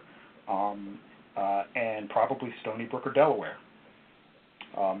 7-4, and probably Stony Brook or Delaware.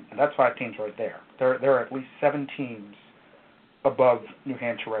 And that's 5 teams right there. There are at least 7 teams above New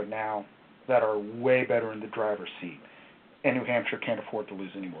Hampshire right now that are way better in the driver's seat, and New Hampshire can't afford to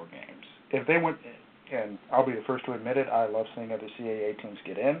lose any more games. If they went, and I'll be the first to admit it, I love seeing other CAA teams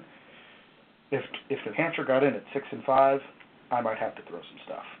get in. If New Hampshire got in at 6-5, I might have to throw some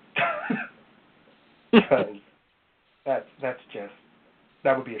stuff. Because that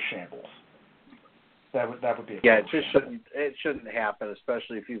would be a shambles. That would be a it shouldn't happen,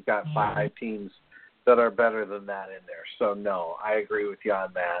 especially if you've got 5 teams that are better than that in there. So no, I agree with you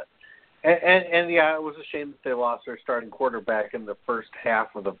on that. And yeah, it was a shame that they lost their starting quarterback in the first half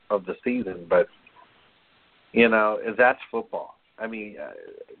of the season, but that's football. I mean,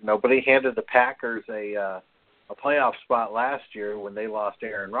 nobody handed the Packers a playoff spot last year when they lost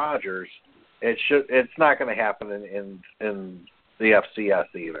Aaron Rodgers. It's not going to happen in the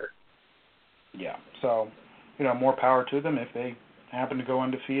FCS either. Yeah. So, more power to them if they happen to go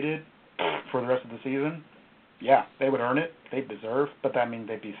undefeated for the rest of the season. Yeah, they would earn it. They deserve, but that means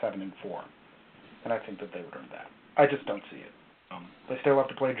they'd be 7-4, and I think that they would earn that. I just don't see it. They still have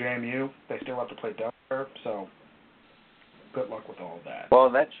to play JMU. They still have to play Delaware. So, good luck with all of that. Well,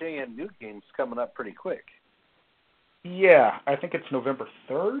 that JMU game's coming up pretty quick. Yeah, I think it's November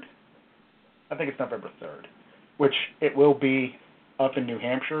 3rd. Which it will be up in New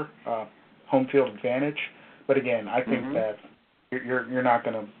Hampshire, home field advantage. But again, I think that you're not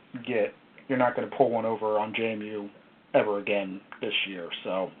going to pull one over on JMU ever again this year.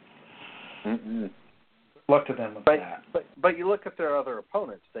 So, luck to them with that. But you look at their other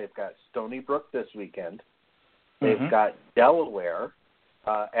opponents. They've got Stony Brook this weekend. They've got Delaware,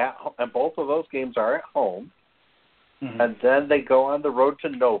 and both of those games are at home. And then they go on the road to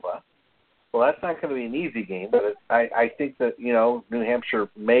Nova. Well, that's not going to be an easy game, but I think that New Hampshire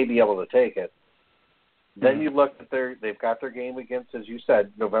may be able to take it. Then you look at they've got their game against, as you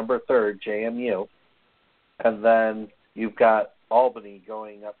said, November 3rd, JMU, and then you've got Albany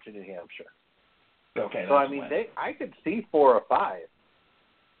going up to New Hampshire. Okay. So I mean, I could see 4 or 5.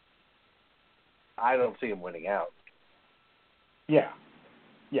 I don't see them winning out. Yeah.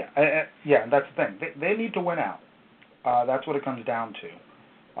 And that's the thing. They need to win out. That's what it comes down to.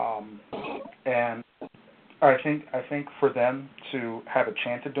 And I think for them to have a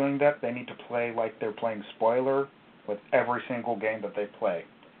chance of doing that, they need to play like they're playing spoiler with every single game that they play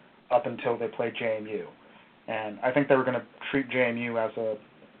up until they play JMU. And I think they were going to treat JMU as a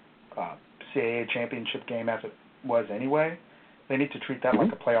CAA championship game as it was anyway. They need to treat that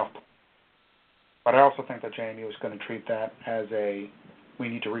like a playoff. But I also think that JMU is going to treat that as we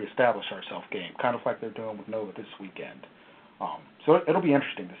need to reestablish ourselves game, kind of like they're doing with Nova this weekend. So it'll be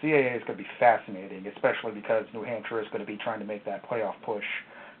interesting. The CAA is going to be fascinating, especially because New Hampshire is going to be trying to make that playoff push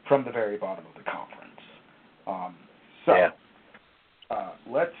from the very bottom of the conference.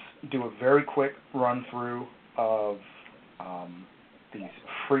 Let's do a very quick run-through of these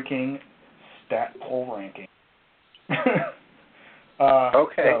freaking stat poll rankings.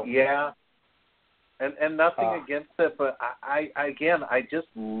 And nothing against it, but I just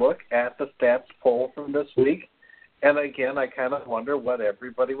look at the stats poll from this week, and again, I kind of wonder what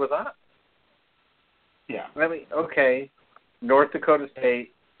everybody was on. Yeah. I mean, okay, North Dakota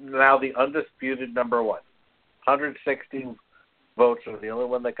State, now the undisputed number 1. 160 votes are the only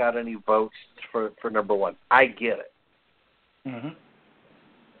one that got any votes for number 1. I get it.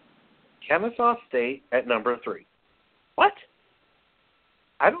 Kennesaw State at number 3. What?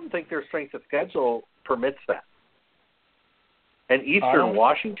 I don't think their strength of schedule permits that. And Eastern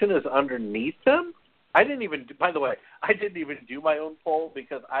Washington is underneath them? By the way, I didn't even do my own poll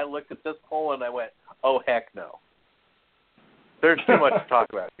because I looked at this poll and I went, oh, heck no. There's too much to talk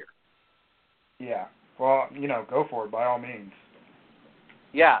about here. Yeah. Well, go for it by all means.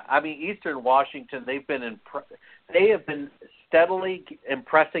 Yeah, I mean, Eastern Washington, they have been steadily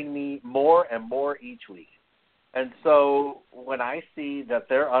impressing me more and more each week. And so when I see that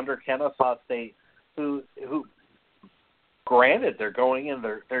they're under Kennesaw State, who granted, they're going in,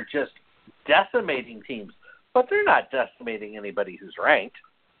 they're just decimating teams, but they're not decimating anybody who's ranked.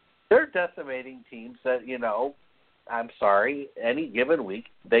 They're decimating teams that, I'm sorry, any given week,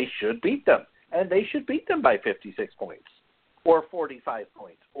 they should beat them. And they should beat them by 56 points or 45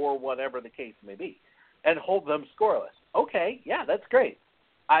 points or whatever the case may be and hold them scoreless. Okay, yeah, that's great.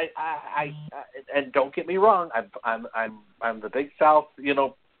 I and don't get me wrong, I'm the Big South,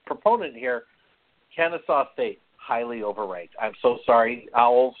 proponent here. Kennesaw State, highly overranked. I'm so sorry,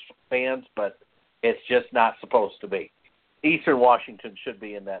 Owls fans, but it's just not supposed to be. Eastern Washington should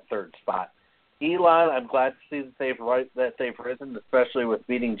be in that third spot. Elon, I'm glad to see that they've risen, especially with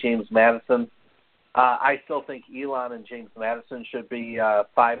beating James Madison. I still think Elon and James Madison should be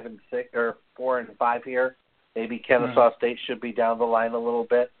 5 and 6 or 4 and 5 here. Maybe Kennesaw State should be down the line a little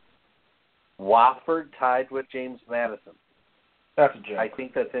bit. Wofford tied with James Madison. That's a joke. I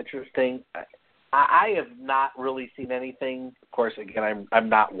think that's interesting. I have not really seen anything. Of course, again, I'm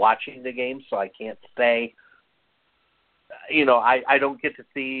not watching the game, so I can't say. I don't get to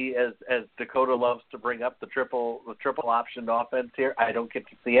see, as Dakota loves to bring up, the triple option offense here. I don't get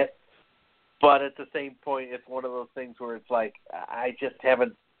to see it. But at the same point, it's one of those things where it's like I just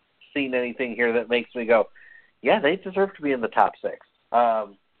haven't seen anything here that makes me go, yeah, they deserve to be in the top 6.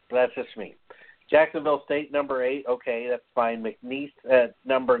 That's just me. Jacksonville State, number 8. Okay, that's fine. McNeese at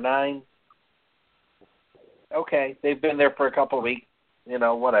number 9. Okay, they've been there for a couple of weeks.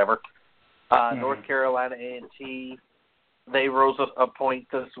 Whatever. North Carolina A&T, they rose a point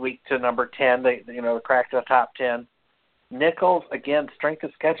this week to number 10. They cracked the top 10. Nichols, again, strength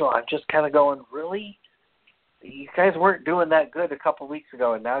of schedule. I'm just kind of going, really? You guys weren't doing that good a couple of weeks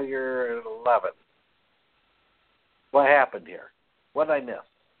ago, and now you're at 11. What happened here? What did I miss?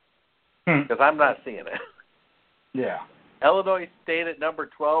 Because I'm not seeing it. Yeah. Illinois State at number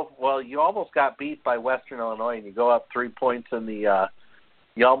 12. Well, you almost got beat by Western Illinois, and you go up 3 points in the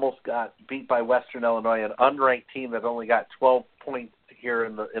you almost got beat by Western Illinois, an unranked team that only got 12 points here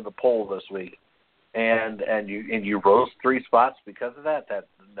in the poll this week. And you rose 3 spots because of that?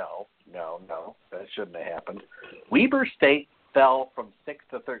 No, that shouldn't have happened. Weber State fell from 6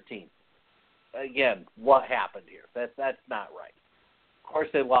 to 13. Again, what happened here? That's not right. Of course,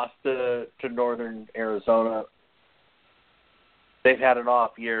 they lost to Northern Arizona. They've had an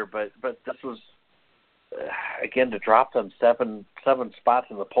off year, but this was again to drop them seven spots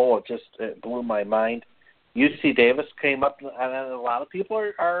in the poll. It blew my mind. UC Davis came up, and a lot of people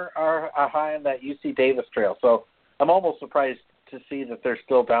are high on that UC Davis trail. So I'm almost surprised to see that they're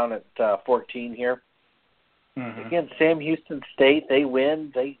still down at 14 here. Mm-hmm. Again, Sam Houston State, they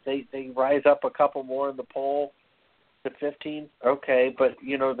win. They rise up a couple more in the poll to 15. Okay, but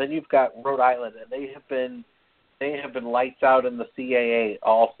then you've got Rhode Island, and they have been lights out in the CAA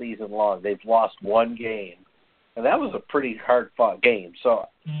all season long. They've lost 1 game, and that was a pretty hard-fought game. So,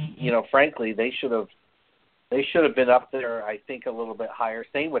 frankly, they should have been up there, I think, a little bit higher.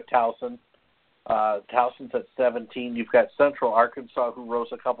 Same with Towson. Towson's at 17. You've got Central Arkansas, who rose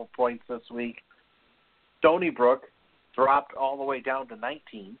a couple points this week. Stony Brook dropped all the way down to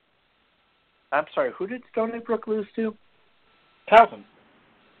 19. I'm sorry, who did Stony Brook lose to? Towson.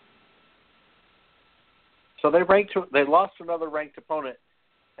 So they lost to another ranked opponent,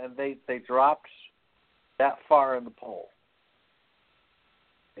 and they dropped that far in the poll.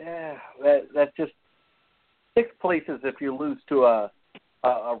 Yeah, that just 6 places if you lose to a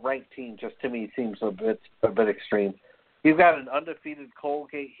ranked team just to me seems a bit extreme. You've got an undefeated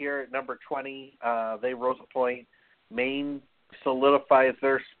Colgate here at number 20. They rose a point. Maine solidifies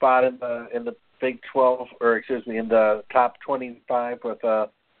their spot in the Big 12, in the top 25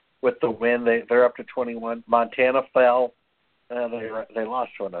 with the win. They're up to 21. Montana fell. They lost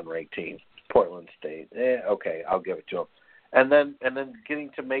to an unranked team, Portland State. Okay, I'll give it to them. And then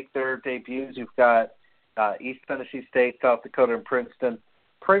getting to make their debuts, you've got East Tennessee State, South Dakota, and Princeton.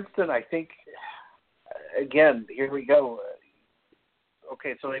 Princeton, I think, again, here we go.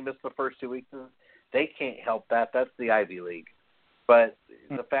 Okay, so they missed the first 2 weeks. They can't help that. That's the Ivy League. But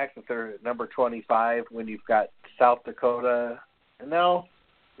the fact that they're number 25 when you've got South Dakota, no,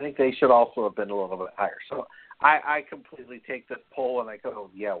 I think they should also have been a little bit higher. So I completely take this poll and I go,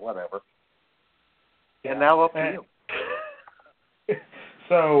 yeah, whatever. And now up to you.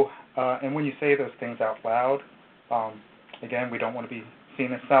 So, and when you say those things out loud, again, we don't want to be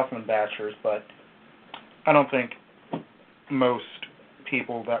seen as Southland bashers, but I don't think most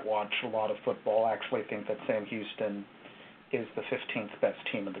people that watch a lot of football actually think that Sam Houston is the 15th best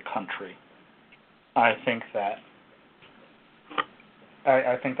team in the country. I think that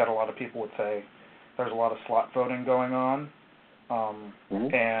a lot of people would say there's a lot of slot voting going on,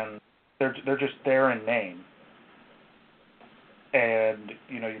 and they're just there in name. And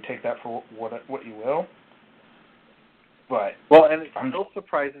you take that for what you will. But and it still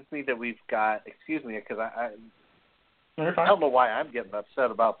surprises me that we've got. Excuse me, because I don't know why I'm getting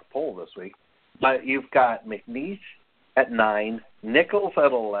upset about the poll this week. But you've got McNeese at 9, Nichols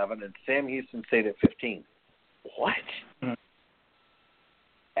at 11, and Sam Houston State at 15. What? Mm-hmm.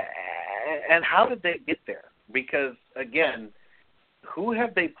 And how did they get there? Because, again, who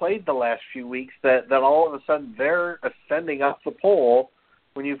have they played the last few weeks that all of a sudden they're ascending up the poll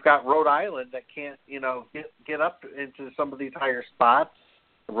when you've got Rhode Island that can't, get up into some of these higher spots?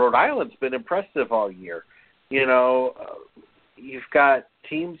 Rhode Island's been impressive all year. You've got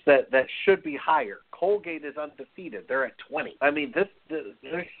teams that should be higher. Colgate is undefeated. They're at 20. I mean, this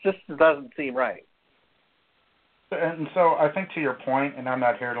just doesn't seem right. And so I think to your point, and I'm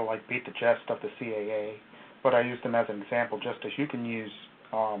not here to beat the chest of the CAA, but I used them as an example just as you can use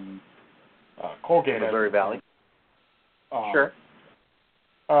Colgate. Missouri Valley. Sure.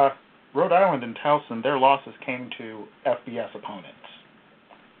 Rhode Island and Towson, their losses came to FBS opponents.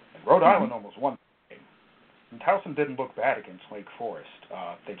 And Rhode Island almost won the game. And Towson didn't look bad against Lake Forest.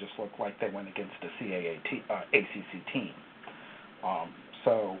 They just looked like they went against a ACC team.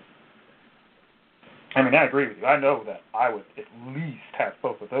 So, I mean, I agree with you. I know that I would at least have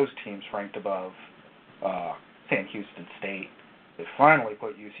both of those teams ranked above Sam Houston State. They finally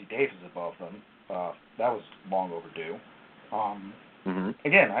put UC Davis above them. That was long overdue.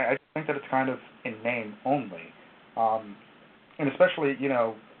 Again, I think that it's kind of in name only. And especially,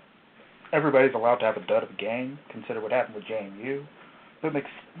 everybody's allowed to have a dud of a game. Consider what happened with JMU. But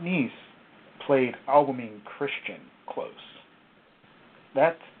McNeese played Albumin Christian close.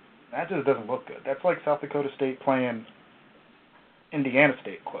 That just doesn't look good. That's like South Dakota State playing Indiana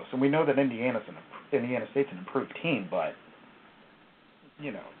State close. And we know that Indiana State's an improved team, but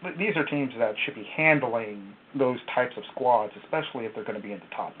these are teams that should be handling those types of squads, especially if they're going to be in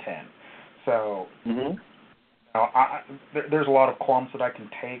the top 10. So, there's a lot of qualms that I can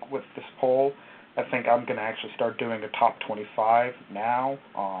take with this poll. I think I'm going to actually start doing a top 25 now,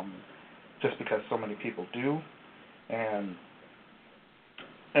 just because so many people do, and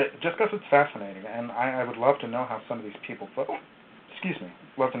just because it's fascinating. And I would love to know how some of these people vote.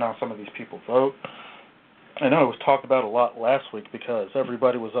 Love to know how some of these people vote. I know it was talked about a lot last week because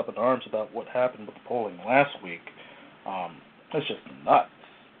everybody was up in arms about what happened with the polling last week. It's just nuts.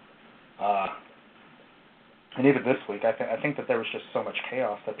 And even this week, I think that there was just so much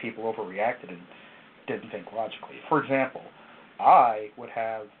chaos that people overreacted and didn't think logically. For example, I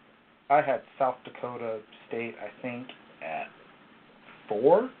had South Dakota State, I think, at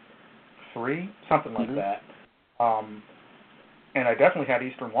 4, 3, something like that. And I definitely had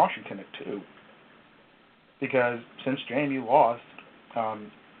Eastern Washington at 2. Because since JMU lost,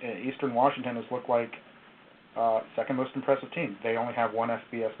 Eastern Washington has looked like second most impressive team. They only have one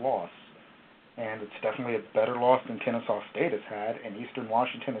FBS loss. And it's definitely a better loss than Kennesaw State has had, and Eastern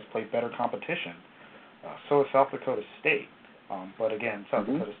Washington has played better competition. So has South Dakota State. But again, South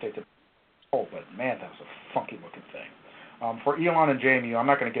Dakota State's a but man, that was a funky-looking thing. For Elon and JMU, I'm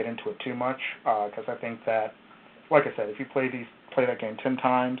not going to get into it too much, because I think that, like I said, if you play that game 10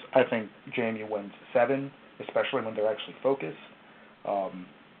 times, I think JMU wins 7, especially when they're actually focused.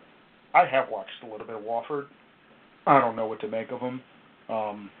 I have watched a little bit of Wofford. I don't know what to make of them.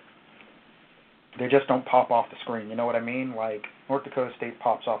 They just don't pop off the screen. You know what I mean? Like, North Dakota State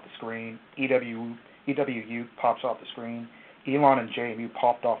pops off the screen. EWU pops off the screen. Elon and JMU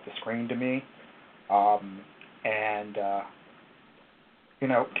popped off the screen to me.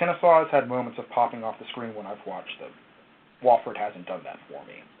 Kennesaw has had moments of popping off the screen when I've watched them. Wofford hasn't done that for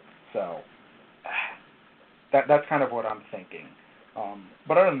me. So, that's kind of what I'm thinking.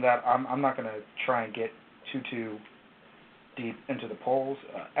 But other than that, I'm not going to try and get too deep into the polls.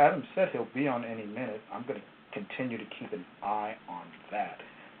 Adam said he'll be on any minute. I'm going to continue to keep an eye on that.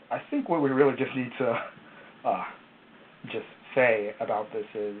 I think what we really just need to just say about this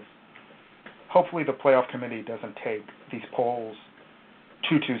is hopefully the playoff committee doesn't take these polls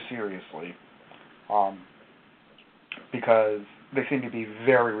too seriously, because they seem to be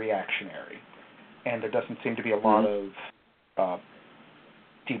very reactionary, and there doesn't seem to be a lot of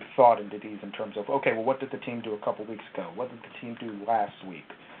deep thought into these in terms of, okay, well, what did the team do a couple weeks ago? What did the team do last week?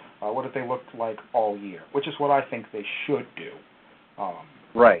 What did they look like all year? Which is what I think they should do.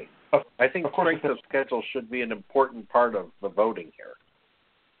 Right. I think strength of schedule should be an important part of the voting here.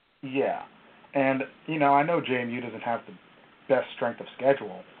 Yeah. And, I know JMU doesn't have the best strength of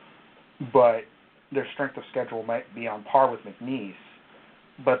schedule, but their strength of schedule might be on par with McNeese.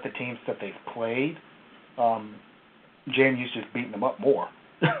 But the teams that they've played, JMU's just beaten them up more,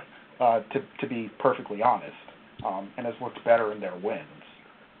 to be perfectly honest, and has looked better in their wins.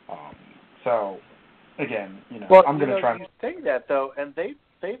 So, again, I'm going to try. You say that though, and they've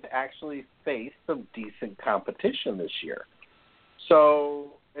actually faced some decent competition this year.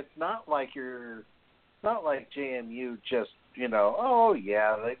 So it's not like JMU just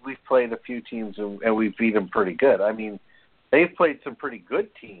we've played a few teams and we've beat them pretty good. I mean, they've played some pretty good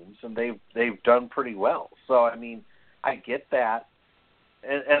teams and they've done pretty well. So I mean, I get that,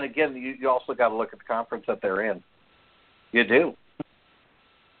 and again, you also got to look at the conference that they're in. You do.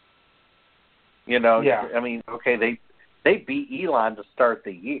 Yeah. I mean, okay, they beat Elon to start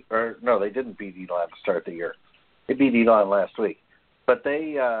the year. Or no, they didn't beat Elon to start the year. They beat Elon last week. But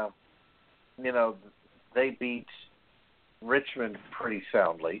they beat Richmond pretty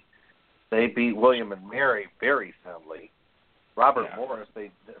soundly. They beat William and Mary very soundly. Robert Morris, I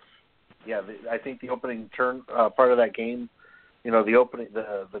think the opening part of that game, the opening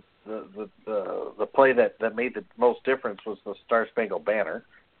the play that made the most difference was the Star Spangled Banner.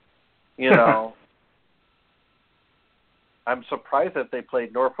 I'm surprised that they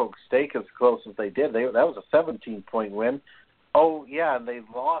played Norfolk State as close as they did. That was a 17-point win. Oh yeah, and they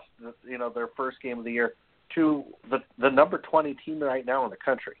lost their first game of the year to the number 20 team right now in the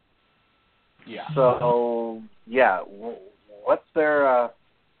country. Yeah. So what's their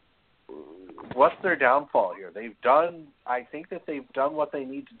downfall here? I think that they've done what they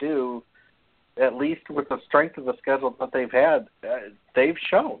need to do, at least with the strength of the schedule that they've had. They've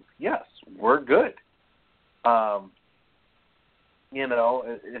shown, yes, we're good.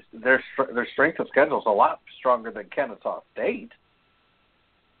 Their strength of schedule is a lot stronger than Kennesaw State.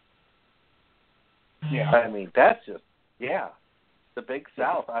 Yeah. I mean, that's just the Big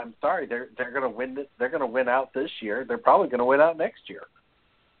South. I'm sorry, they're going to win. They're going to win out this year. They're probably going to win out next year.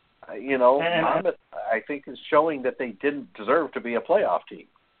 Monmouth, I think, is showing that they didn't deserve to be a playoff team.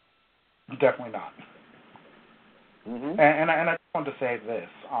 Definitely not. Mm-hmm. And I just want to say this.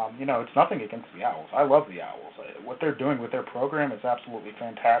 It's nothing against the Owls. I love the Owls. What they're doing with their program is absolutely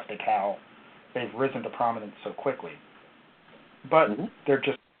fantastic, how they've risen to prominence so quickly. But they're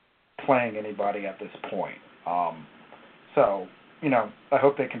just playing anybody at this point. So, I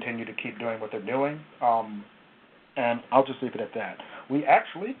hope they continue to keep doing what they're doing. And I'll just leave it at that. We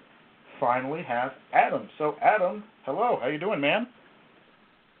actually finally have Adam. So, Adam, hello. How you doing, man?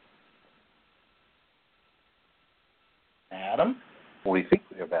 Adam? What do you think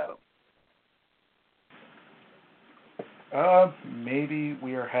we have Adam? Maybe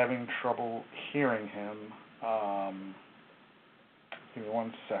we are having trouble hearing him. Give me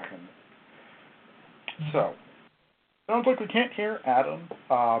 1 second. So, sounds like we can't hear Adam.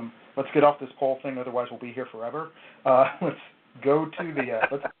 Let's get off this poll thing, otherwise we'll be here forever. Let's go to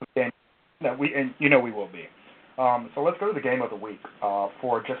the game that we will be. So let's go to the game of the week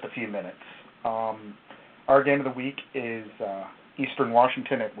for just a few minutes. Our game of the week is Eastern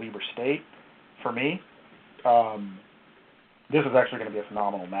Washington at Weber State. For me, this is actually going to be a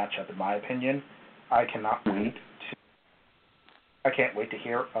phenomenal matchup, in my opinion. I can't wait to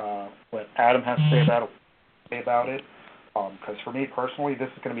hear what Adam has to say about it. Because for me personally, this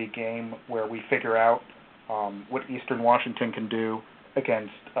is going to be a game where we figure out what Eastern Washington can do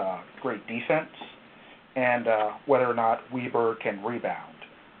against great defense, and whether or not Weber can rebound.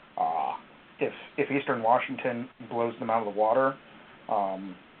 If Eastern Washington blows them out of the water,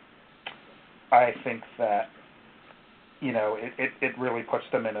 I think that it really puts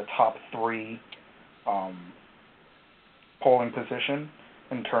them in a top 3 polling position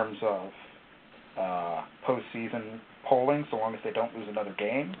in terms of postseason polling, so long as they don't lose another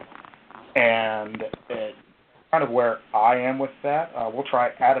game. And it, kind of where I am with that, we'll try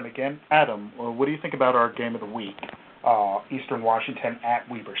Adam again. Adam, what do you think about our game of the week, Eastern Washington at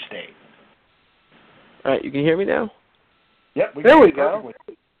Weber State? All right, you can hear me now? Yep. There we go.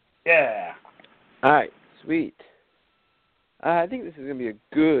 Yeah. All right, sweet. I think this is going to be a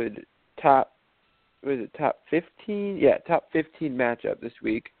good top 15? Yeah, top 15 matchup this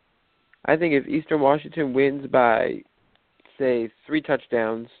week. I think if Eastern Washington wins by, say, 3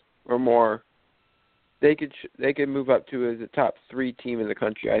 touchdowns or more, they could move up to as a top 3 team in the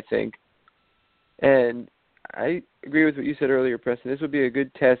country, I think. And I agree with what you said earlier, Preston. This would be a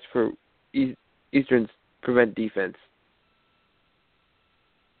good test for Eastern's prevent defense.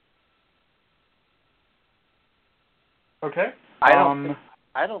 Okay. I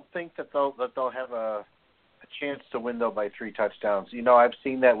don't think that they'll have a chance to win though by 3 touchdowns. I've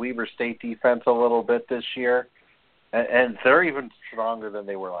seen that Weber State defense a little bit this year, and they're even stronger than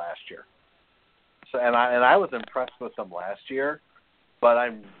they were last year. So and I was impressed with them last year, but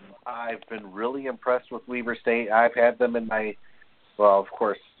I've been really impressed with Weber State. I've had them in my, well, of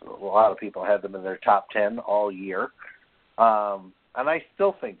course, a lot of people had them in their top 10 all year, and I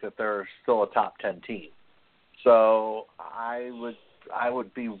still think that they're still a top 10 team. So I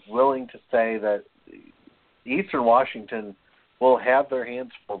would be willing to say that Eastern Washington will have their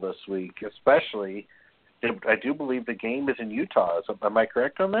hands full this week, especially, I do believe the game is in Utah. Am I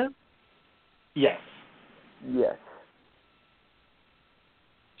correct on that? Yes. Yes.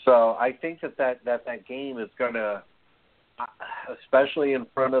 So I think that game is going to, especially in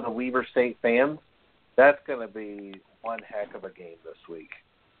front of the Weber State fans, that's going to be one heck of a game this week.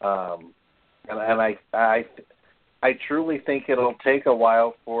 And I truly think it'll take a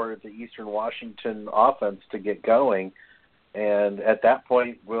while for the Eastern Washington offense to get going. And at that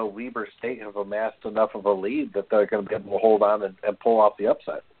point, will Weber State have amassed enough of a lead that they're going to be able to hold on and pull off the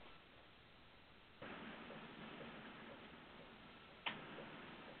upset?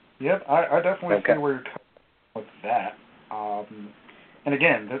 Yep, I definitely see where you're coming with that. And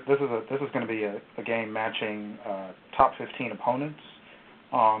again, this is going to be a game matching top 15 opponents.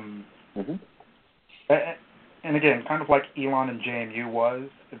 And again, kind of like Elon and JMU was,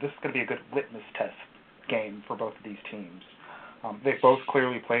 this is going to be a good litmus test game for both of these teams. They've both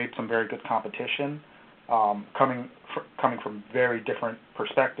clearly played some very good competition, coming from very different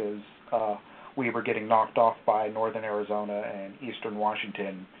perspectives. We were getting knocked off by Northern Arizona and Eastern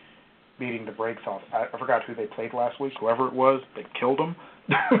Washington, beating the brakes off. I forgot who they played last week. Whoever it was, they killed them.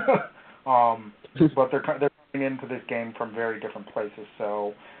 But they're coming into this game from very different places,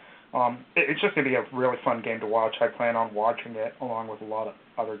 so. It's just going to be a really fun game to watch. I plan on watching it along with a lot of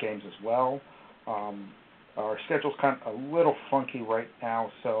other games as well. Our schedule's kind of a little funky right now,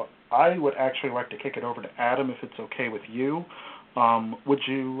 so I would actually like to kick it over to Adam if it's okay with you. Would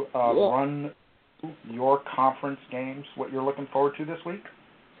you run your conference games, what you're looking forward to this week?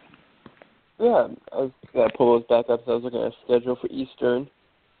 Yeah, I was going to pull those back up, so I was looking at a schedule for Eastern.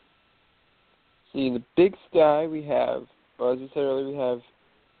 See, in the Big Sky, we have, well, as we said earlier, we have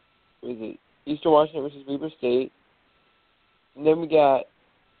Eastern Washington versus Weber State. And then we got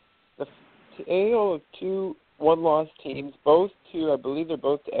the tale of 2 one-loss teams, I believe they're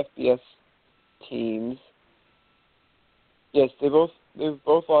both the FBS teams. Yes, they've both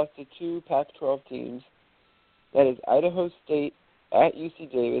lost to 2 Pac-12 teams. That is Idaho State at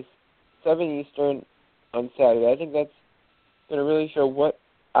UC Davis, 7 Eastern on Saturday. I think that's going to really show what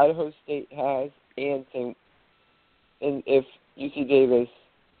Idaho State has and if UC Davis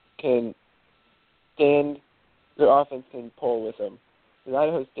can stand, their offense can pull with them. Because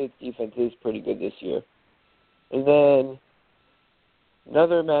Idaho State's defense is pretty good this year. And then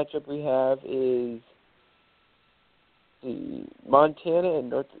another matchup we have is the Montana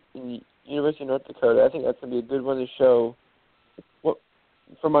and the University of North Dakota. I think that's going to be a good one to show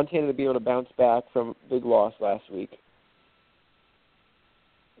for Montana to be able to bounce back from a big loss last week.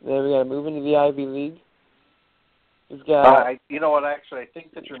 And then we got to move into the Ivy League. We've got. You know what? Actually, I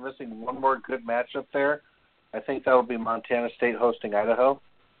think that you're missing one more good matchup there. I think that will be Montana State hosting Idaho.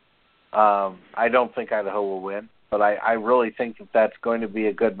 I don't think Idaho will win, but I really think that that's going to be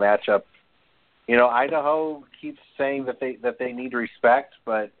a good matchup. Idaho keeps saying that they need respect,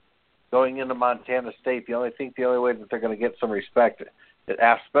 but going into Montana State, the only way that they're going to get some respect,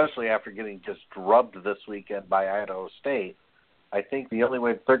 especially after getting just drubbed this weekend by Idaho State, I think the only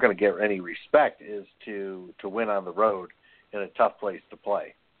way that they're going to get any respect is to win on the road in a tough place to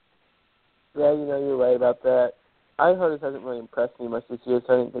play. Yeah, you're right about that. Idaho just hasn't really impressed me much this year,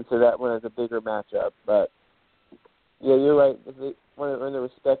 so I didn't consider that one as a bigger matchup. But, yeah, you're right. If they want to earn the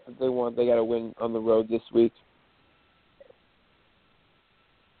respect that they want, they got to win on the road this week.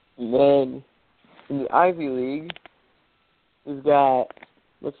 And then in the Ivy League, we've got,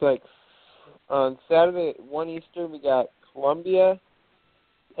 looks like on Saturday at 1 Eastern, we got Columbia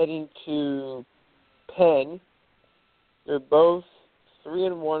heading to Penn. They're both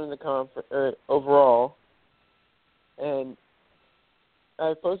 3-1 in the conference overall. And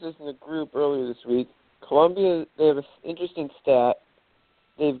I posted this in the group earlier this week. Columbia, they have an interesting stat.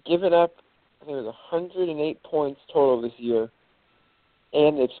 They've given up, I think it was 108 points total this year,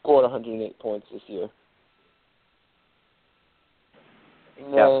 and they've scored 108 points this year.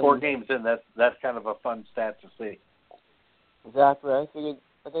 Yeah, 4 games in, that's kind of a fun stat to see. Exactly. I think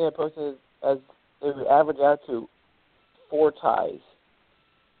I posted as it would average out to 4 ties.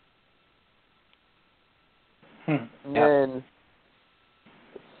 And then,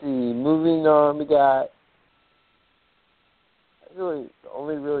 let's see, moving on, we got really the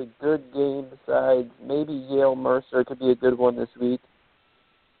only really good game besides maybe Yale-Mercer could be a good one this week.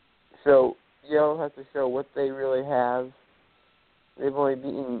 So Yale has to show what they really have. They've only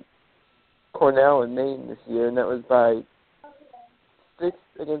beaten Cornell and Maine this year, and that was by 6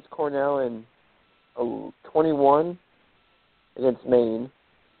 against Cornell and 21 against Maine.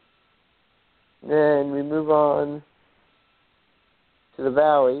 Then we move on to the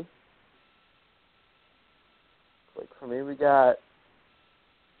Valley. Like for me, we got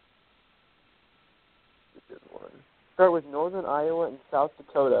this one. Start with Northern Iowa and South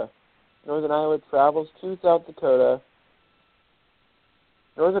Dakota. Northern Iowa travels to South Dakota.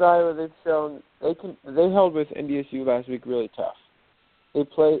 Northern Iowa, they've shown they held with NDSU last week really tough. They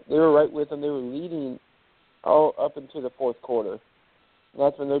were right with them. They were leading all up into the fourth quarter. And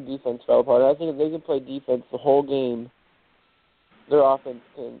that's when their defense fell apart. I think if they can play defense the whole game, their offense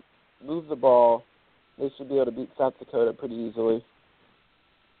can move the ball. They should be able to beat South Dakota pretty easily.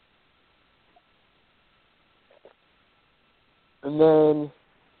 And then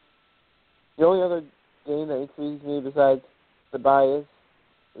the only other game that intrigues me besides the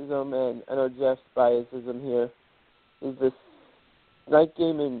biasism, and I know Jeff's biasism here, is this night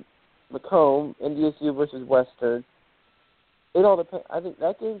game in Macomb, NDSU versus Western. It all depends. I think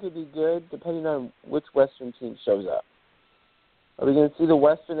that game could be good depending on which Western team shows up. Are we going to see the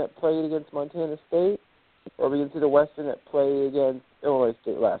Western that played against Montana State, or are we going to see the Western that played against Illinois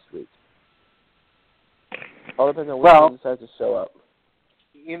State last week? All depends on which team decides to show up.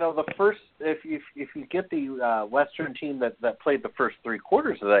 You know, the first if you get the Western team that played the first 3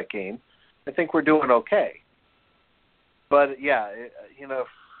 quarters of that game, I think we're doing okay. But yeah,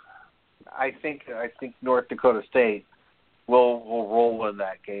 I think North Dakota State will roll in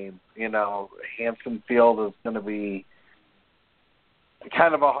that game. You know, Hampton Field is going to be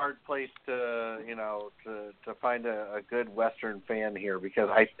kind of a hard place to find a good Western fan here, because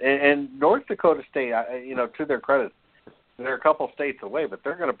and North Dakota State, to their credit, they're a couple states away, but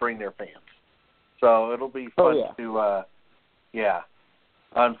they're going to bring their fans. So it'll be fun to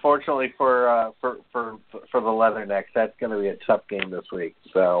Unfortunately for the Leathernecks, that's going to be a tough game this week.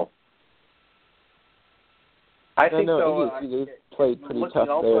 So I think they've played pretty tough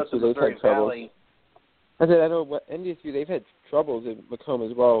there too. They've had troubles. I know NDSU, they've had troubles in Macomb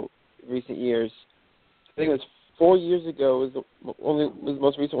as well in recent years. I think it was 4 years ago was the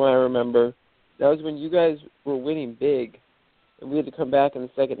most recent one I remember. That was when you guys were winning big, and we had to come back in the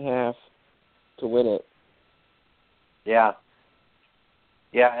second half to win it. Yeah.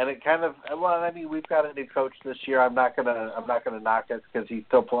 Yeah, and it kind of we've got a new coach this year. I'm not gonna knock it because he's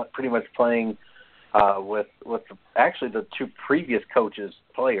still pretty much playing with actually the 2 previous coaches'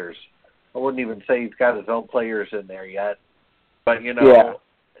 players. I wouldn't even say he's got his own players in there yet, but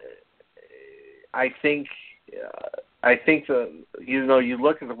I think you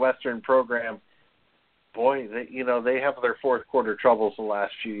look at the Western program, boy, they have their fourth quarter troubles the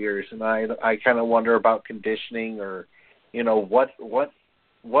last few years, and I kind of wonder about conditioning, or what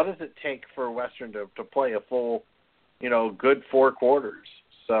does it take for Western to play a full, good 4 quarters?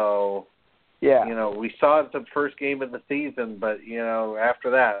 So, we saw it the first game of the season, but, after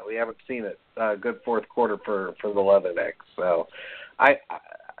that, we haven't seen it. Good fourth quarter for the Leathernecks. So,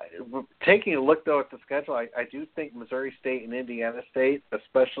 taking a look, though, at the schedule, I do think Missouri State and Indiana State,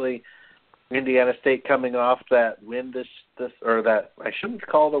 especially Indiana State coming off that win that I shouldn't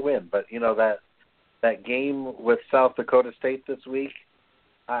call it a win, but, that game with South Dakota State this week,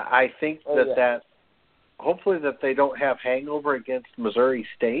 I think that hopefully that they don't have hangover against Missouri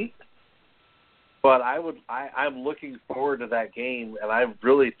State. But I'm looking forward to that game, and I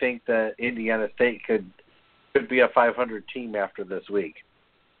really think that Indiana State could be a 500 team after this week.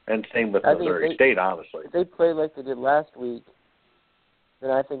 And same with Missouri State, honestly. If they play like they did last week, then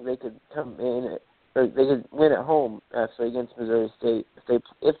I think they could come in or they could win at home actually against Missouri State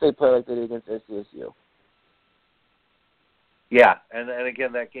if they play like they did against SDSU. Yeah, and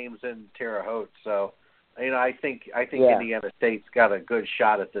again, that game's in Terre Haute, so I think Indiana State's got a good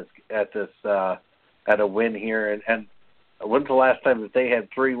shot at a win here. And when's the last time that they had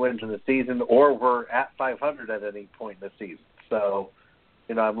 3 wins in the season, or were at 500 at any point in the season? So,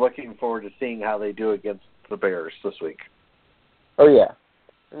 I'm looking forward to seeing how they do against the Bears this week. Oh yeah,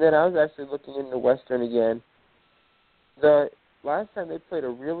 and then I was actually looking into Western again. The last time they played a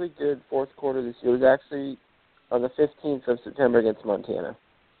really good fourth quarter this year was actually on the 15th of September against Montana.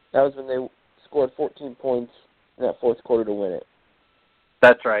 That was when they scored 14 points in that fourth quarter to win it.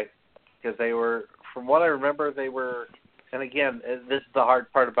 That's right, because they were, from what I remember, they were, and again, this is the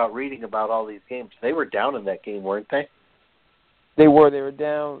hard part about reading about all these games, they were down in that game, weren't they? They were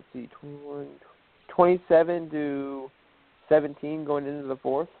down, 27-17 going into the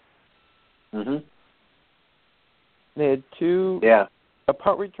fourth. Mm-hmm. They had a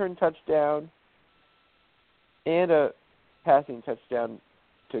punt return touchdown and a passing touchdown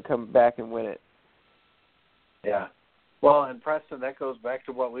to come back and win it. Yeah. Well, and Preston, that goes back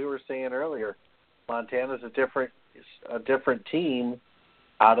to what we were saying earlier. Montana's a different team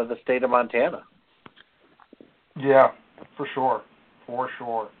out of the state of Montana. Yeah, for sure. For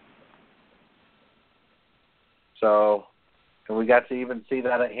sure. So, and we got to even see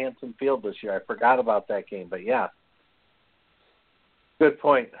that at Hanson Field this year. I forgot about that game, but yeah. Good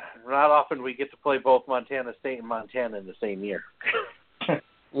point. Not often we get to play both Montana State and Montana in the same year.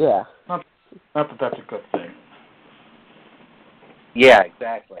 Yeah. Not that that's a good thing. Yeah,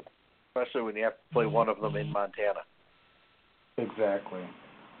 exactly. Especially when you have to play one of them in Montana. Exactly.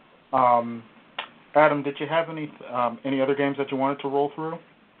 Adam, did you have any other games that you wanted to roll through?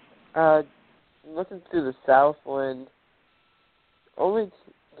 Looking through the Southland, only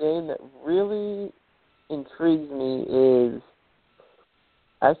game that really intrigues me is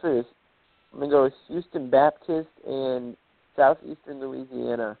I'm going to go with Houston Baptist and Southeastern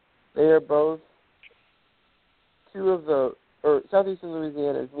Louisiana. They are both Southeastern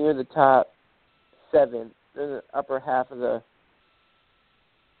Louisiana is near the top 7. They're in the upper half of the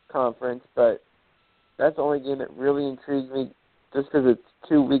conference, but that's the only game that really intrigues me just because it's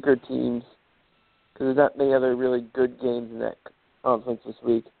two weaker teams, because there's not many other really good games in that conference this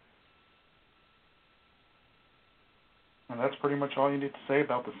week. And that's pretty much all you need to say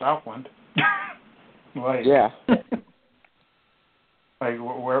about the Southland. Yeah. Like,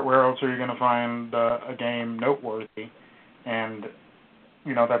 where else are you going to find a game noteworthy? And,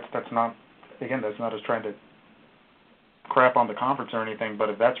 that's not us trying to crap on the conference or anything, but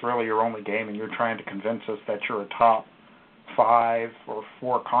if that's really your only game and you're trying to convince us that you're a top 5 or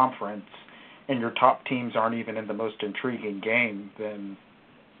 4 conference and your top teams aren't even in the most intriguing game, then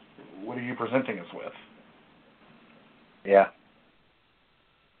what are you presenting us with? Yeah.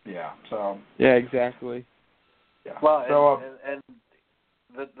 Yeah, so... Yeah, exactly. Yeah. Well, so, and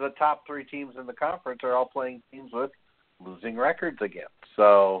the top 3 teams in the conference are all playing teams with losing records again.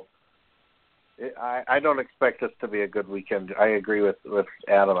 So I don't expect this to be a good weekend. I agree with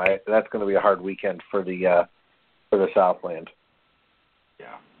Adam. That's going to be a hard weekend for the Southland.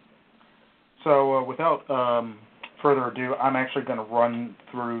 Yeah. So without further ado, I'm actually going to run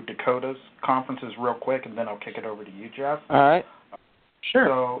through Dakota's conferences real quick, and then I'll kick it over to you, Jeff. All right. Sure.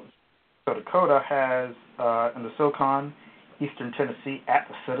 So Dakota has in the SoCon, Eastern Tennessee at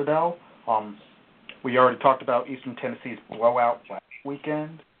the Citadel. We already talked about Eastern Tennessee's blowout last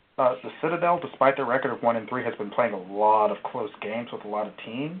weekend. The Citadel, despite their record of 1-3, has been playing a lot of close games with a lot of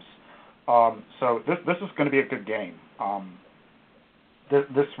teams. So this is going to be a good game.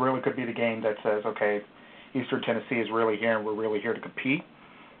 This really could be the game that says, okay, Eastern Tennessee is really here, and we're really here to compete.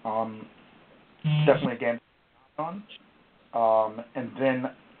 Definitely a game on. And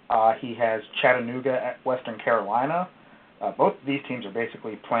then he has Chattanooga at Western Carolina. Both of these teams are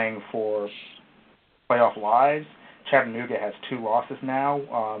basically playing for playoff lives. Chattanooga has 2 losses now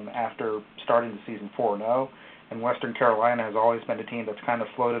after starting the season 4-0, and Western Carolina has always been a team that's kind of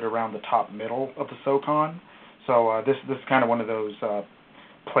floated around the top middle of the SoCon. So this is kind of one of those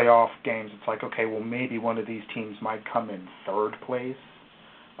playoff games. It's like, okay, well, maybe one of these teams might come in 3rd place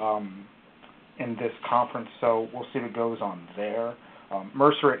in this conference, so we'll see what goes on there.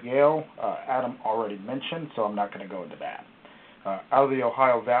 Mercer at Yale, Adam already mentioned, so I'm not going to go into that. Out of the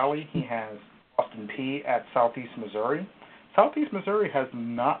Ohio Valley, he has Austin Peay at Southeast Missouri. Southeast Missouri has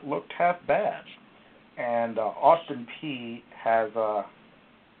not looked half bad, and Austin Peay has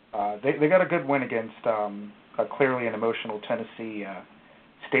they got a good win against clearly an emotional Tennessee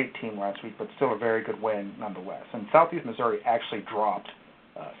State team last week, but still a very good win nonetheless. And Southeast Missouri actually dropped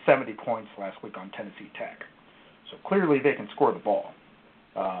 70 points last week on Tennessee Tech, so clearly they can score the ball.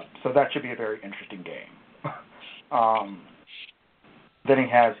 So that should be a very interesting game. Then he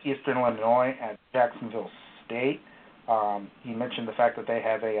has Eastern Illinois at Jacksonville State. He mentioned the fact that they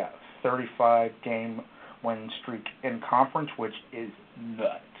have a 35-game win streak in conference, which is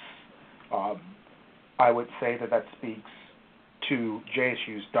nuts. I would say that speaks to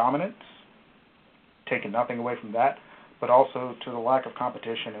JSU's dominance, taking nothing away from that, but also to the lack of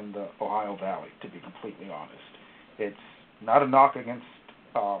competition in the Ohio Valley, to be completely honest. It's not a knock against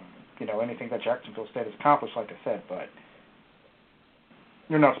anything that Jacksonville State has accomplished, like I said, but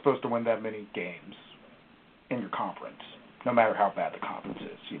you're not supposed to win that many games in your conference, no matter how bad the conference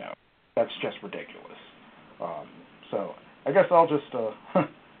is. That's just ridiculous. So I guess I'll just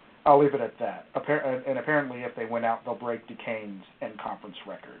I'll leave it at that. And apparently, if they win out, they'll break Duquesne's in-conference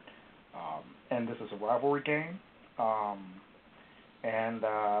record. And this is a rivalry game. And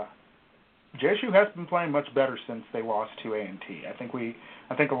JSU has been playing much better since they lost to A&T. I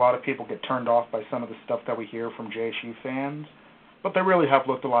think a lot of people get turned off by some of the stuff that we hear from JSU fans, but they really have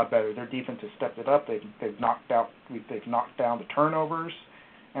looked a lot better. Their defense has stepped it up. They've knocked down the turnovers,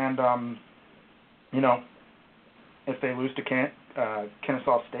 and if they lose to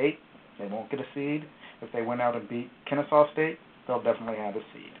Kennesaw State, they won't get a seed. If they win out and beat Kennesaw State, they'll definitely have a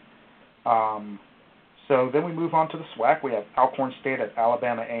seed. So then we move on to the SWAC. We have Alcorn State at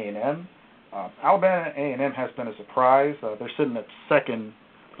Alabama A&M. Alabama A&M has been a surprise. They're sitting at second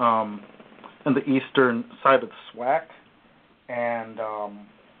in the eastern side of the SWAC. And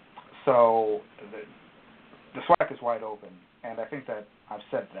so the SWAC is wide open. And I think that I've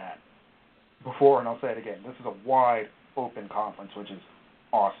said that before, and I'll say it again. This is a wide open conference, which is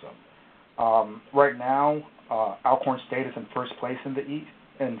awesome. Right now, Alcorn State is in first place in the East.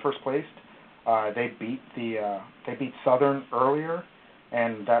 They beat Southern earlier,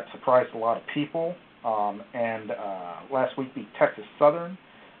 and that surprised a lot of people. And last week beat Texas Southern.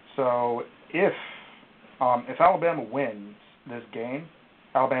 So if Alabama wins this game,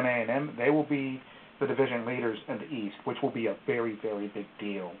 Alabama A&M, they will be the division leaders in the East, which will be a very, very big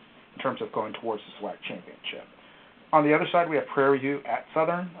deal in terms of going towards the SWAC championship. On the other side, we have Prairie View at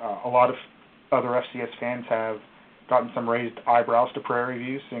Southern. A lot of other FCS fans have gotten some raised eyebrows to Prairie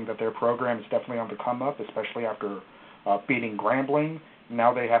View, seeing that their program is definitely on the come up, especially after beating Grambling.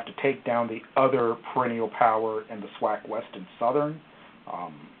 Now they have to take down the other perennial power in the SWAC West and Southern.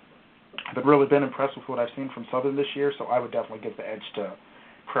 I've really been impressed with what I've seen from Southern this year, so I would definitely give the edge to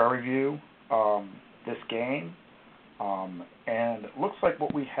Prairie View this game. And it looks like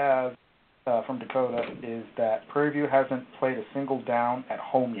what we have from Dakota is that Prairie View hasn't played a single down at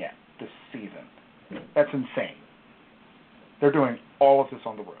home yet this season. That's insane. They're doing all of this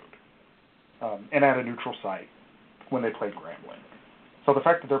on the road and at a neutral site when they played Grambling. So the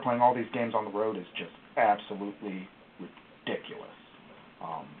fact that they're playing all these games on the road is just absolutely ridiculous.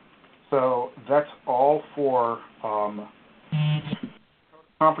 So that's all for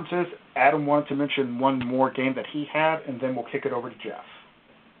conferences. Adam wanted to mention one more game that he had, and then we'll kick it over to Jeff.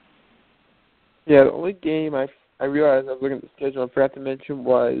 Yeah, the only game I realized I was looking at the schedule and forgot to mention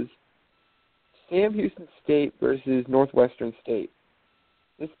was Sam Houston State versus Northwestern State.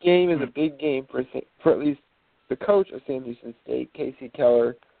 This game is a big game for at least the coach of Sam Houston State, Casey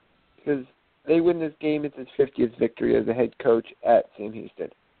Keller, because they win this game, it's his 50th victory as a head coach at Sam Houston.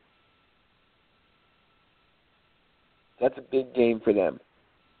 That's a big game for them.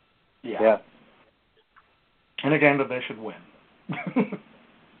 Yeah. And a game that they should win.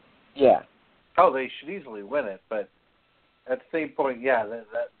 Yeah. Oh, they should easily win it, but at the same point, yeah,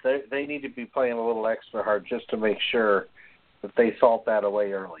 they need to be playing a little extra hard just to make sure that they salt that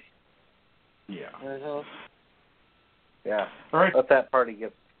away early. Yeah. Mm-hmm. Yeah. All right. Let that party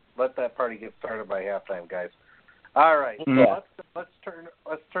get started by halftime, guys. All right. Yeah. So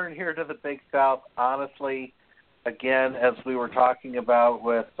let's turn here to the Big South. Honestly, again, as we were talking about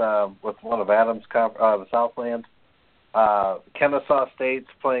with one of Adam's the Southland, Kennesaw State's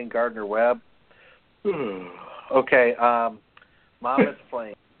playing Gardner-Webb. Okay, Monmouth's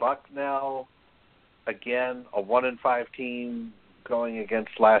playing Bucknell. Again, a 1-5 team going against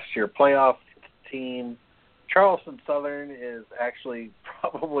last year's playoff team. Charleston Southern is actually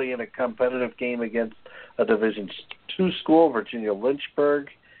probably in a competitive game against a Division II school, Virginia Lynchburg.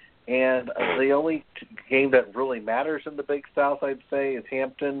 And the only game that really matters in the Big South, I'd say, is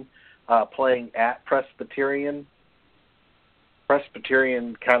Hampton playing at Presbyterian.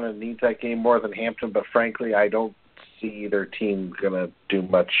 Presbyterian kind of needs that game more than Hampton, but frankly, I don't see their team going to do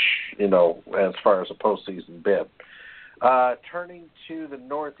much, as far as a postseason bid. Turning to the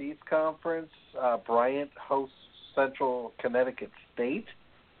Northeast Conference, Bryant hosts Central Connecticut State.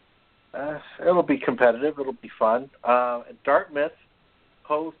 It'll be competitive. It'll be fun. Dartmouth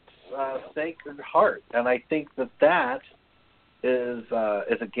hosts Sacred Heart, and I think that is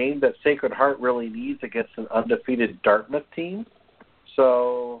a game that Sacred Heart really needs against an undefeated Dartmouth team.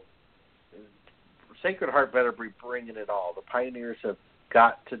 So Sacred Heart better be bringing it all. The Pioneers have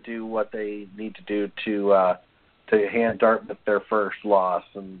got to do what they need to do to hand Dartmouth their first loss,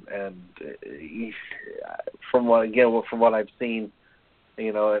 and from what I've seen,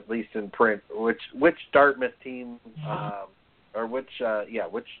 at least in print, which Dartmouth team or which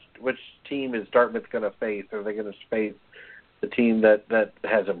team is Dartmouth going to face? Are they going to face the team that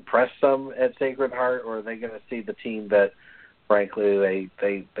has impressed them at Sacred Heart, or are they going to see the team that, frankly,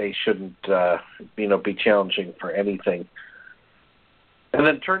 they shouldn't be challenging for anything? And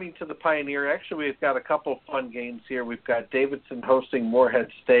then turning to the Pioneer, actually we've got a couple of fun games here. We've got Davidson hosting Moorhead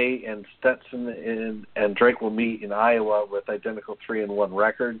State, and Stetson and Drake will meet in Iowa with identical 3-1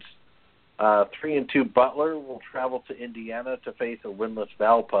 records. 3-2 Butler will travel to Indiana to face a winless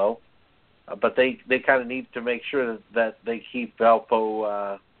Valpo, but they kind of need to make sure that they keep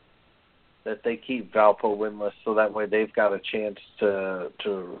Valpo winless, so that way they've got a chance to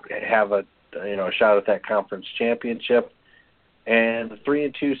have a shot at that conference championship. And the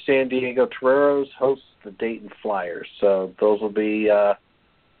 3-2 San Diego Toreros host the Dayton Flyers. So those will be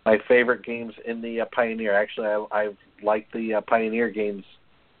my favorite games in the Pioneer. Actually, I like the Pioneer games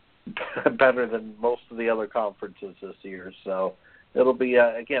better than most of the other conferences this year. So it'll be,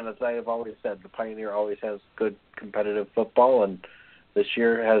 again, as I have always said, the Pioneer always has good competitive football, and this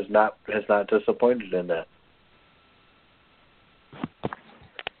year has not disappointed in that.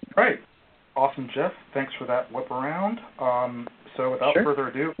 Right. Awesome, Jeff. Thanks for that whip around. So without further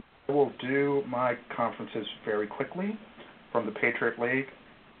ado, I will do my conferences very quickly from the Patriot League.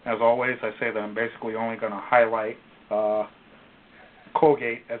 As always, I say that I'm basically only going to highlight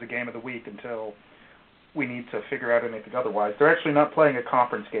Colgate as a game of the week until we need to figure out anything otherwise. They're actually not playing a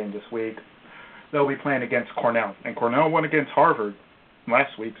conference game this week. They'll be playing against Cornell. And Cornell won against Harvard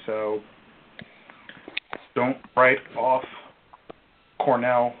last week, so don't write off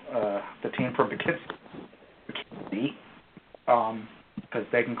Cornell, the team from Poughkeepsie, because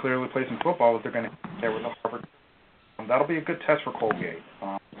they can clearly play some football if they're going to there with the Harvard. That'll be a good test for Colgate.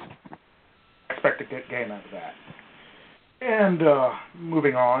 Expect a good game out of that. And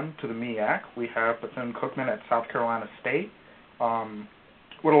moving on to the MEAC, we have Bethune-Cookman at South Carolina State.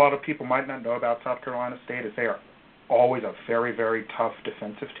 What a lot of people might not know about South Carolina State is they are always a very, very tough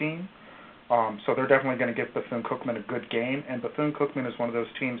defensive team. So they're definitely going to give Bethune-Cookman a good game. And Bethune-Cookman is one of those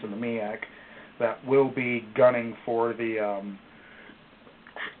teams in the MEAC that will be gunning for the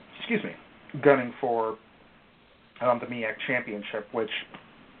MEAC championship, which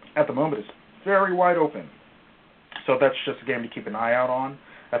at the moment is very wide open. So that's just a game to keep an eye out on.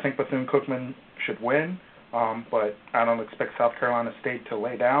 I think Bethune-Cookman should win, but I don't expect South Carolina State to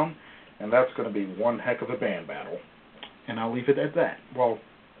lay down, and that's going to be one heck of a band battle. And I'll leave it at that. Well,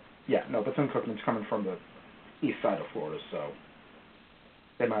 yeah, no, Bethune-Cookman's coming from the east side of Florida, so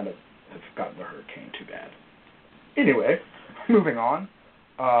they might have gotten the hurricane too bad. Anyway, moving on,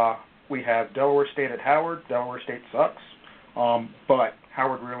 we have Delaware State at Howard. Delaware State sucks, but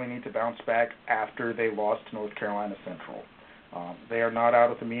Howard really needs to bounce back after they lost to North Carolina Central. They are not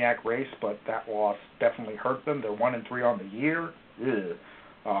out of the MEAC race, but that loss definitely hurt them. They're 1-3 on the year.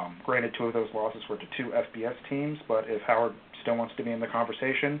 Granted, 2 of those losses were to 2 FBS teams, but if Howard still wants to be in the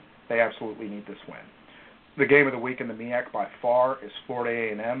conversation, they absolutely need this win. The game of the week in the MEAC by far is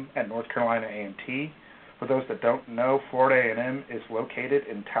Florida A&M at North Carolina A&T. For those that don't know, Florida A&M is located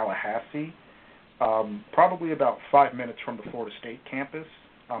in Tallahassee, probably about 5 minutes from the Florida State campus.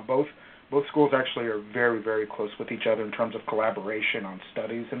 Both schools actually are very, very close with each other in terms of collaboration on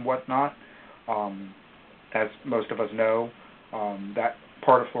studies and whatnot. As most of us know, that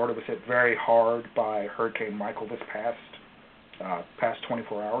part of Florida was hit very hard by Hurricane Michael this past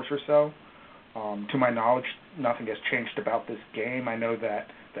 24 hours or so. To my knowledge, nothing has changed about this game. I know that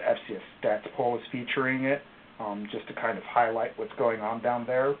the FCS stats poll is featuring it just to kind of highlight what's going on down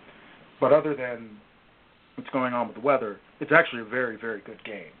there. But other than what's going on with the weather, it's actually a very, very good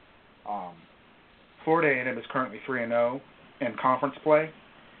game. Florida A&M is currently 3-0 in conference play,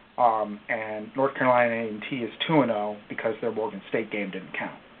 and North Carolina A&T is 2-0 because their Morgan State game didn't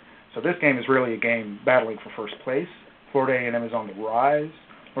count. So this game is really a game battling for first place. Florida A&M is on the rise.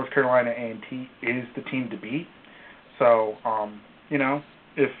 North Carolina A&T is the team to beat. So,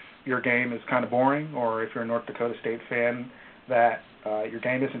 if your game is kind of boring, or if you're a North Dakota State fan that your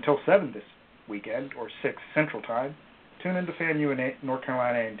game is until 7 this weekend, or 6 Central Time, tune into FAMU and North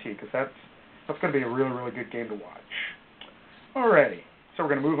Carolina A&T, because that's going to be a really, really good game to watch. Alrighty, so we're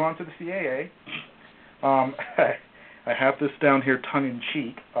going to move on to the CAA. I have this down here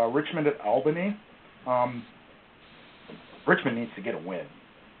tongue-in-cheek. Richmond at Albany. Richmond needs to get a win,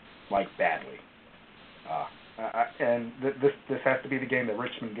 like badly. And this has to be the game that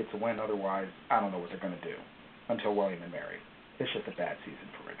Richmond gets a win. Otherwise, I don't know what they're going to do until William and Mary. It's just a bad season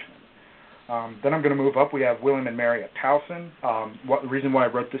for Richmond. Then I'm going to move up. We have William and Mary at Towson. The reason why I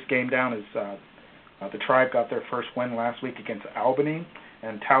wrote this game down is the Tribe got their first win last week against Albany,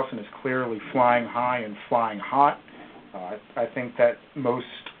 and Towson is clearly flying high and flying hot. I think that most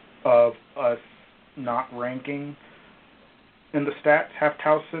of us not ranking in the stats have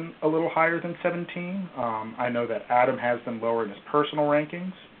Towson a little higher than 17. I know that Adam has them lower in his personal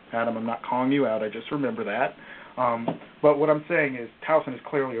rankings. Adam, I'm not calling you out. I just remember that. But what I'm saying is Towson is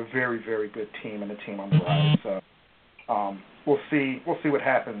clearly a very, very good team and a team on the rise. So we'll see what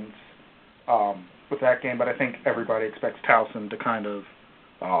happens with that game. But I think everybody expects Towson to kind of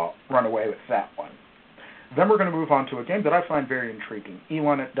run away with that one. Then we're going to move on to a game that I find very intriguing,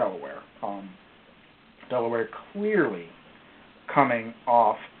 Elon at Delaware. Delaware clearly coming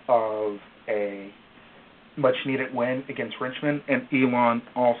off of a much-needed win against Richmond, and Elon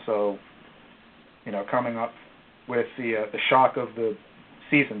also, coming up with the shock of the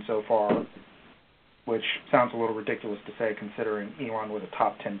season so far, which sounds a little ridiculous to say considering Elon was a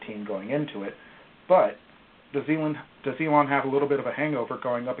top 10 team going into it. But does Elon have a little bit of a hangover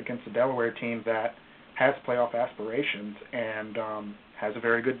going up against a Delaware team that has playoff aspirations and has a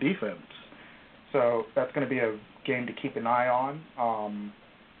very good defense? So that's going to be a game to keep an eye on.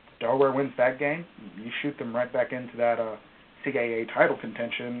 Delaware wins that game, you shoot them right back into that CAA title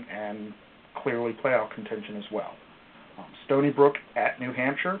contention and clearly playoff contention as well. Stony Brook at New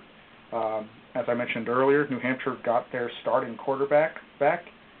Hampshire. As I mentioned earlier, New Hampshire got their starting quarterback back,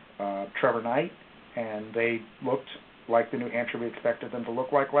 Trevor Knight, and they looked like the New Hampshire we expected them to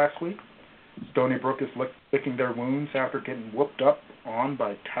look like last week. Stony Brook is licking their wounds after getting whooped up on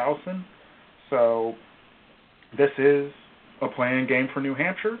by Towson. So this is a playing game for New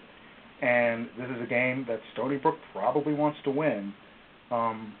Hampshire, and this is a game that Stony Brook probably wants to win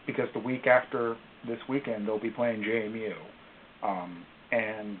because the week after this weekend they'll be playing JMU.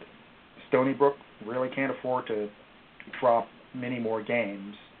 And Stony Brook really can't afford to drop many more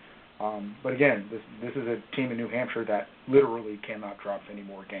games. But again, this is a team in New Hampshire that literally cannot drop any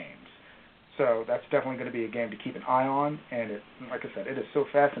more games. So that's definitely going to be a game to keep an eye on. And like I said, it is so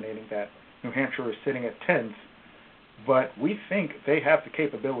fascinating that New Hampshire is sitting at 10th, but we think they have the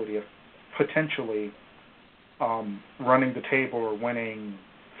capability of potentially running the table or winning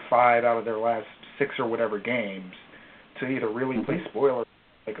 5 out of their last 6 or whatever games to either really play spoiler or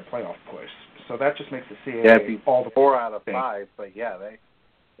make a playoff push. So that just makes the CAA all the 4 out of 5, but yeah,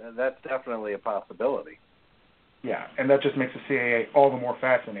 that's definitely a possibility. Yeah, and that just makes the CAA all the more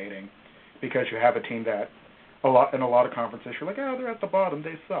fascinating because you have a team that in a lot of conferences you're like, oh, they're at the bottom,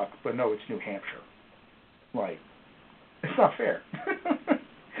 they suck. But no, it's New Hampshire. Like, it's not fair.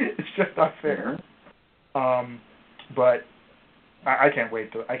 It's just not fair. But I can't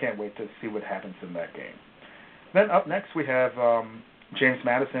wait to see what happens in that game. Then up next we have James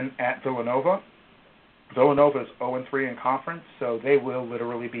Madison at Villanova. Villanova is 0-3 in conference, so they will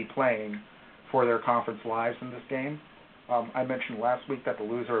literally be playing for their conference lives in this game. I mentioned last week that the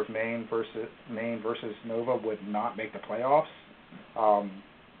loser of Maine versus Nova would not make the playoffs.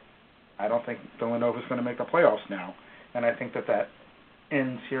 I don't think Villanova is going to make the playoffs now, and I think that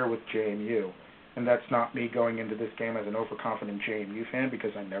ends here with JMU. And that's not me going into this game as an overconfident JMU fan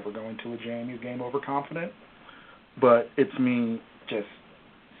because I never go into a JMU game overconfident, but it's me just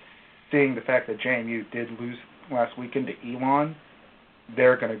seeing the fact that JMU did lose last weekend to Elon.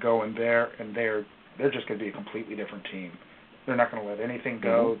 They're going to go in there, and they're just going to be a completely different team. They're not going to let anything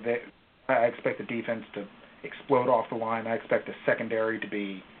go. I expect the defense to explode off the line. I expect the secondary to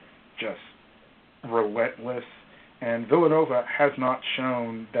be just relentless. And Villanova has not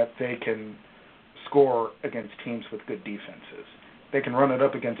shown that they can score against teams with good defenses. They can run it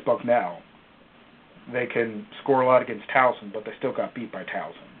up against Bucknell. They can score a lot against Towson, but they still got beat by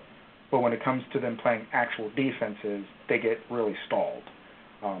Towson. But when it comes to them playing actual defenses, they get really stalled.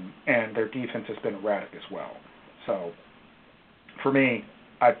 And their defense has been erratic as well. So, for me,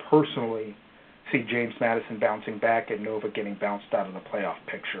 I personally see James Madison bouncing back and Nova getting bounced out of the playoff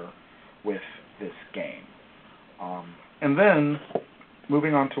picture with this game. And then,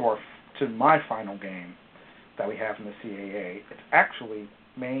 moving on to my final game that we have in the CAA, it's actually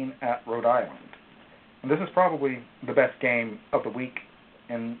Maine at Rhode Island. And this is probably the best game of the week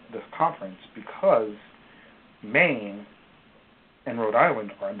in this conference because Maine and Rhode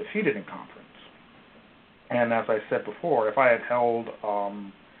Island are undefeated in conference. And as I said before, if I had held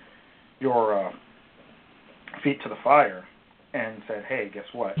your feet to the fire and said, hey, guess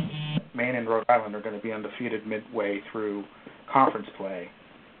what? Maine and Rhode Island are going to be undefeated midway through conference play.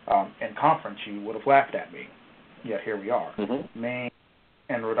 In conference, you would have laughed at me. Yet here we are. Mm-hmm. Maine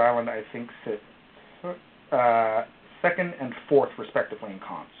and Rhode Island, I think, sit second and fourth, respectively, in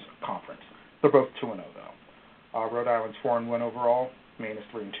conference. They're both 2-0, though. Rhode Island's 4-1 overall. Maine is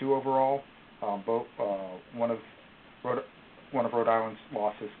 3-2 overall. One of Rhode Island's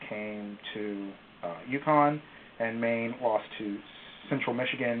losses came to UConn, and Maine lost to Central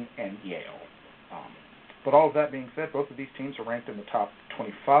Michigan and Yale. But all of that being said, both of these teams are ranked in the top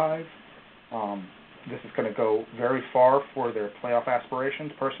 25. This is going to go very far for their playoff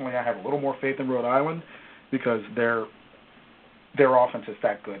aspirations. Personally, I have a little more faith in Rhode Island because their offense is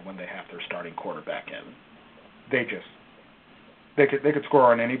that good when they have their starting quarterback in. They could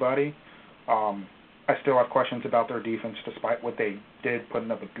score on anybody. I still have questions about their defense, despite what they did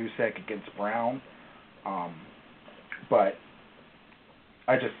putting up a goose egg against Brown. But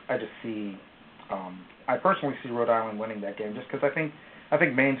I just see. I personally see Rhode Island winning that game just because I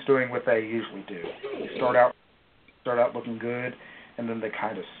think Maine's doing what they usually do. They start out looking good, and then they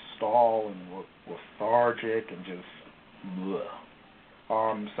kind of stall and look lethargic and just bleh.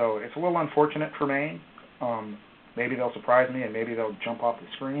 So it's a little unfortunate for Maine. Maybe they'll surprise me and maybe they'll jump off the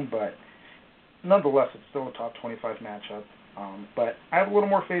screen, but nonetheless, it's still a top 25 matchup. But I have a little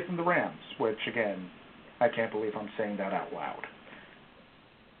more faith in the Rams, which, again, I can't believe I'm saying that out loud.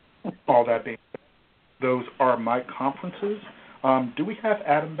 All that being said, those are my conferences. Do we have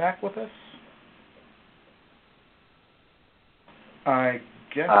Adam back with us? I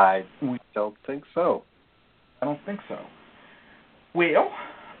guess I don't think so. I don't think so. Well,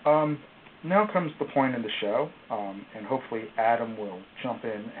 now comes the point in the show, and hopefully Adam will jump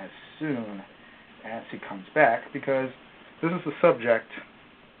in as soon as he comes back, because this is a subject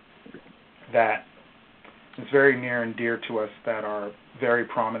that is very near and dear to us, that are very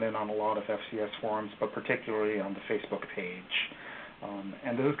prominent on a lot of FCS forums, but particularly on the Facebook page.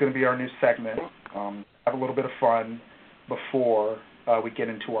 And this is going to be our new segment. Have a little bit of fun before we get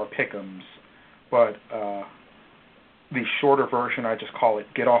into our pick'ems. But the shorter version, I just call it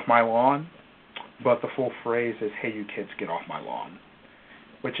 "Get Off My Lawn," but the full phrase is "Hey, you kids, get off my lawn,"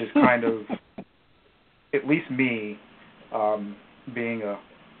 which is kind of, at least me, being a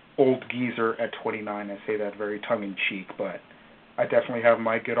old geezer at 29, I say that very tongue-in-cheek, but I definitely have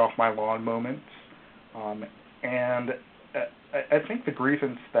my get off my lawn moments. And I think the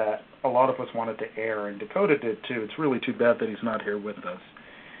grievance that a lot of us wanted to air, and Dakota did too, it's really too bad that he's not here with us,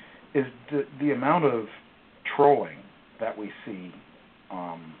 is the amount of trolling that we see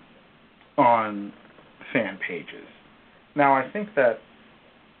on fan pages. Now, I think that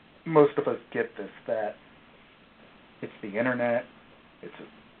most of us get this, that it's the internet, it's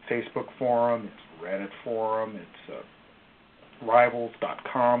a Facebook forum, it's a Reddit forum, it's a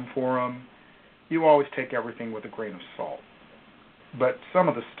Rivals.com forum. You always take everything with a grain of salt. But some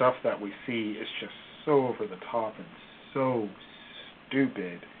of the stuff that we see is just so over the top and so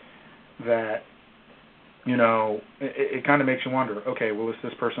stupid that, you know, it kind of makes you wonder, okay, well, is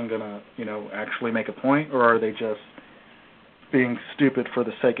this person going to, you know, actually make a point, or are they just being stupid for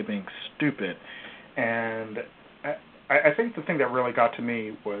the sake of being stupid? And I think the thing that really got to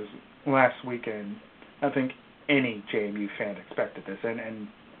me was last weekend. I think any JMU fan expected this, and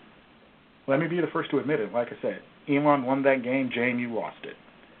let me be the first to admit it. Like I said, Elon won that game, JMU lost it.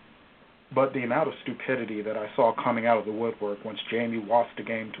 But the amount of stupidity that I saw coming out of the woodwork once JMU lost the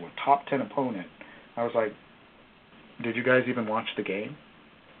game to a top 10 opponent, I was like, did you guys even watch the game?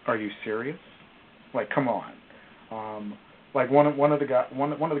 Are you serious? Like, come on. Like one of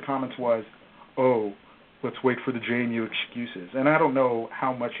the comments was, oh, let's wait for the JMU excuses. And I don't know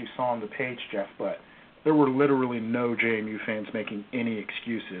how much you saw on the page, Jeff, but there were literally no JMU fans making any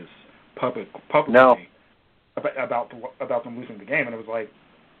excuses publicly about them losing the game. And it was like,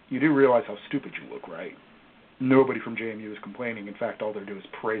 you do realize how stupid you look, right? Nobody from JMU is complaining. In fact, all they're doing is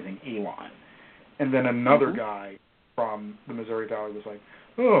praising Elon. And then another guy from the Missouri Valley was like,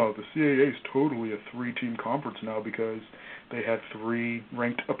 oh, the CAA is totally a 3-team conference now because they had 3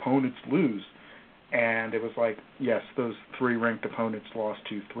 ranked opponents lose. And it was like, yes, those 3 ranked opponents lost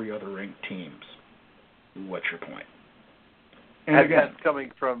to 3 other ranked teams. What's your point? And that's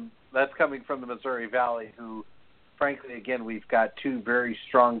coming from the Missouri Valley, who, frankly, again, we've got 2 very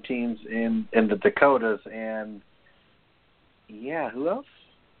strong teams in the Dakotas, and yeah, who else?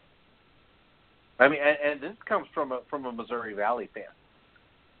 I mean, and this comes from a Missouri Valley fan.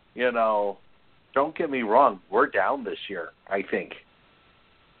 You know, don't get me wrong, we're down this year, I think,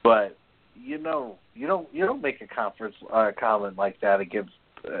 but you know, you don't make a conference comment like that against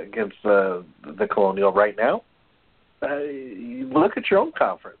the Colonial right now. You look at your own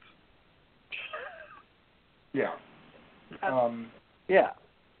conference. Yeah. Yeah.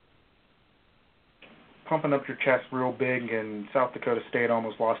 Pumping up your chest real big, and South Dakota State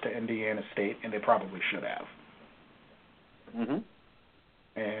almost lost to Indiana State, and they probably should have.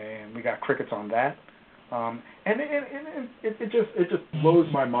 And we got crickets on that. And it just blows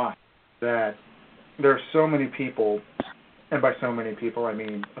my mind that there are so many people, and by so many people I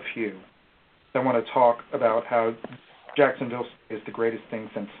mean a few, I want to talk about how Jacksonville is the greatest thing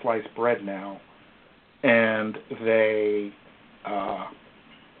since sliced bread now, and they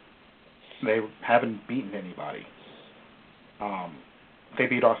haven't beaten anybody. They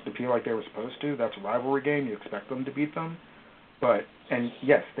beat Austin Peay like they were supposed to. That's a rivalry game. You expect them to beat them. And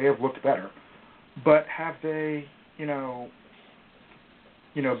yes, they have looked better. But have they,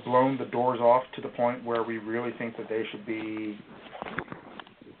 blown the doors off to the point where we really think that they should be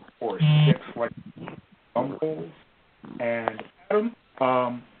 6 like Bumbles? And Adam,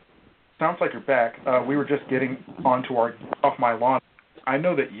 sounds like you're back. We were just getting onto our off my lawn. I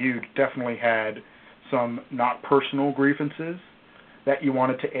know that you definitely had some not personal grievances that you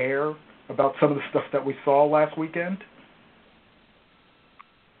wanted to air about some of the stuff that we saw last weekend.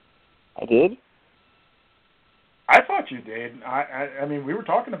 I did? I thought you did. I mean, we were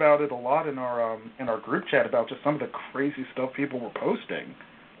talking about it a lot in our group chat about just some of the crazy stuff people were posting.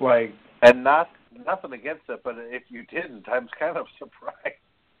 And nothing against it, but if you didn't, I'm kind of surprised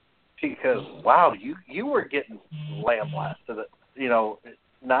because wow, you were getting lambasted.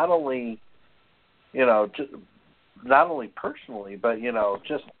 Not only personally, but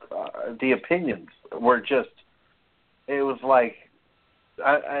just the opinions were just. It was like,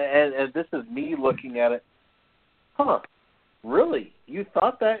 and this is me looking at it. Huh? Really? You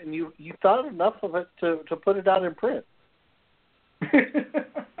thought that, and you thought enough of it to put it out in print?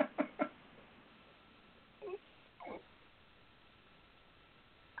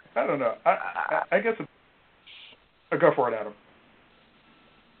 I don't know. I guess I'll go for it, Adam.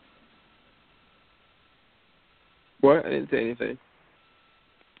 What? I didn't say anything.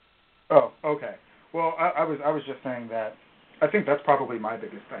 Oh, okay. Well, I was just saying that I think that's probably my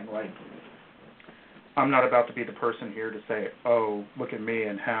biggest thing. I'm not about to be the person here to say, oh, look at me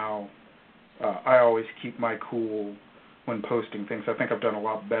and how I always keep my cool when posting things. I think I've done a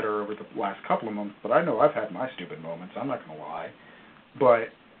lot better over the last couple of months, but I know I've had my stupid moments. I'm not going to lie. But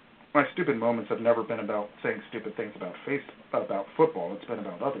my stupid moments have never been about saying stupid things about football. It's been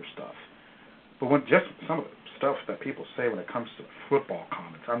about other stuff. But when just some of the stuff that people say when it comes to football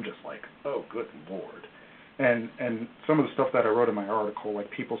comments, I'm just like, oh, good Lord. And some of the stuff that I wrote in my article, like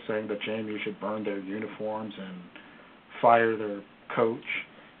people saying that JMU should burn their uniforms and fire their coach,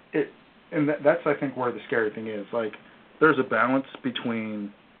 that's I think where the scary thing is. There's a balance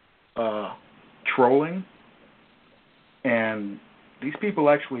between trolling and these people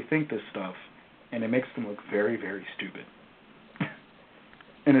actually think this stuff, and it makes them look very, very stupid.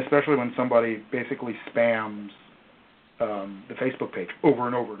 And especially when somebody basically spams the Facebook page over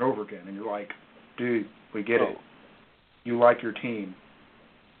and over and over again, and you're like, dude, we get it. You like your team.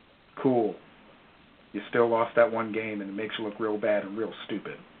 Cool. You still lost that one game, and it makes you look real bad and real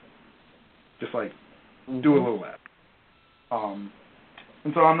stupid. Just do a little less.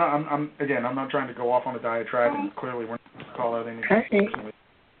 And so I'm not trying to go off on a diatribe, and clearly we're not going to call out anything personally.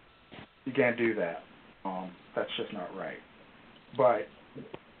 You can't do that. That's just not right. But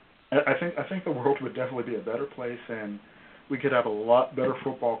I think the world would definitely be a better place, and we could have a lot better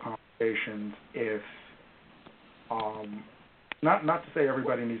football conversations if, not to say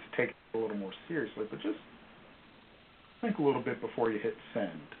everybody needs to take it a little more seriously, but just think a little bit before you hit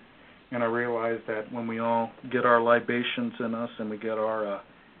send. And I realize that when we all get our libations in us and we get our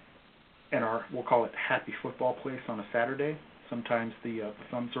we'll call it happy football place on a Saturday, sometimes the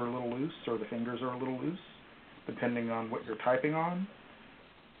thumbs are a little loose or the fingers are a little loose, depending on what you're typing on.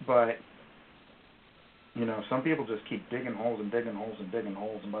 But, some people just keep digging holes and digging holes and digging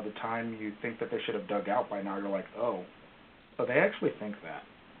holes, and by the time you think that they should have dug out by now, you're like, oh, but they actually think that.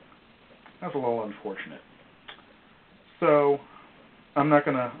 That's a little unfortunate. So I'm not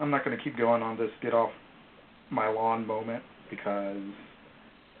gonna keep going on this get off my lawn moment, because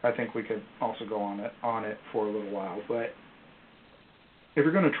I think we could also go on it for a little while. But if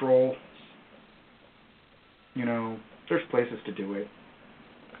you're gonna troll, there's places to do it.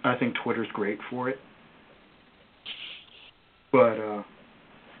 I think Twitter's great for it. But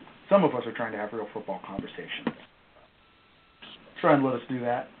some of us are trying to have real football conversations. Try and let us do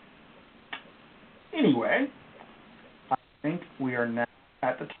that. Anyway, I think we are now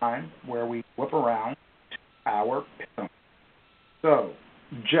at the time where we whip around to our pick. So,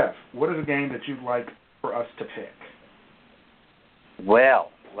 Jeff, what is a game that you'd like for us to pick?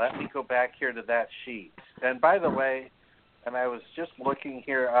 Well, let me go back here to that sheet. And by the way, and I was just looking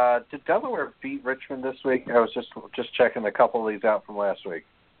here, did Delaware beat Richmond this week? I was just checking a couple of these out from last week.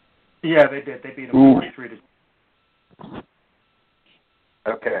 Yeah, they did. They beat them 43-2.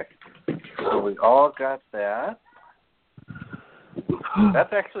 Okay. So we all got that.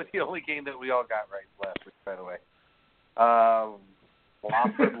 That's actually the only game that we all got right last week, by the way.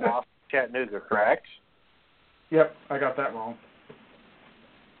 Wofford lost Chattanooga, correct? Yep, I got that wrong.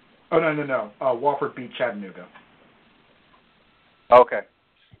 Oh, no. Wofford beat Chattanooga. Okay.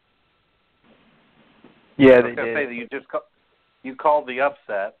 Yeah, I was they going to did. say that you called the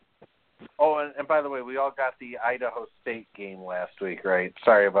upset. Oh, and by the way, we all got the Idaho State game last week, right?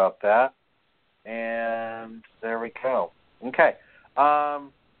 Sorry about that. And there we go. Okay.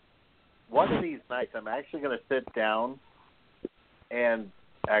 One of these nights, I'm actually going to sit down and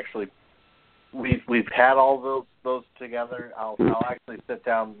actually, we've had all those together. I'll actually sit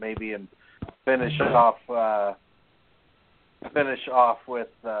down maybe and finish off with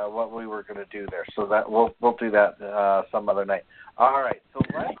what we were going to do there. So that we'll do that some other night. All right. So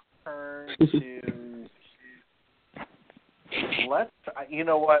let's turn to. You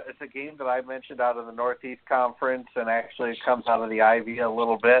know what? It's a game that I mentioned out of the Northeast Conference, and actually it comes out of the Ivy a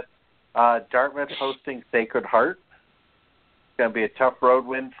little bit. Dartmouth hosting Sacred Heart. It's going to be a tough road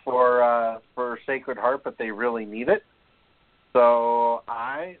win for Sacred Heart, but they really need it. So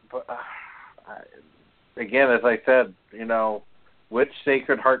again, as I said, which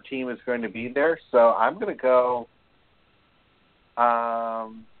Sacred Heart team is going to be there? So I'm going to go.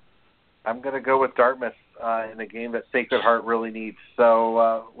 I'm going to go with Dartmouth in a game that Sacred Heart really needs.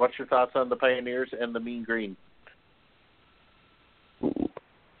 So, what's your thoughts on the Pioneers and the Mean Green?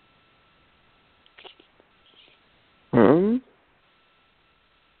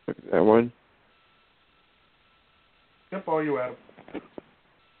 Look at that one. Yep, all you, Adam.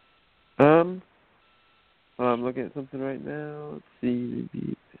 I'm looking at something right now. Let's see.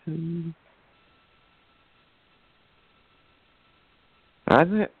 I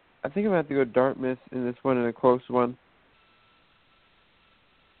think I'm going to have to go Dartmouth in this one, in a close one.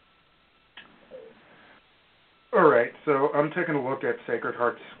 All right, so I'm taking a look at Sacred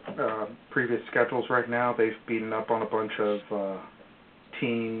Heart's previous schedules right now. They've beaten up on a bunch of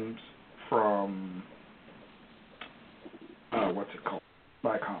teams from, what's it called,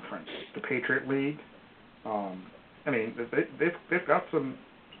 my conference, the Patriot League. They've got some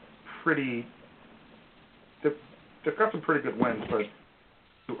pretty good wins, but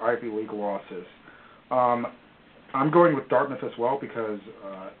two Ivy League losses. I'm going with Dartmouth as well because,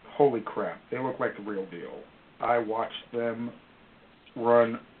 holy crap, they look like the real deal. I watched them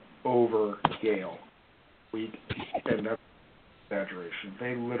run over Yale week, and that's exaggeration.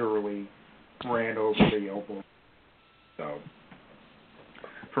 They literally ran over the Yale Bulls. So,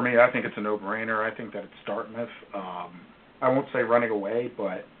 for me, I think it's a no-brainer. I think that it's Dartmouth. I won't say running away,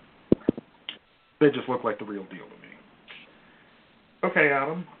 but they just look like the real deal to me. Okay,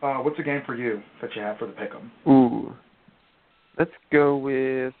 Adam, what's a game for you that you have for the pick'em? Ooh. Let's go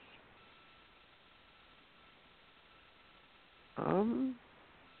with...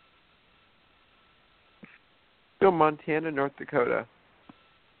 go Montana, North Dakota.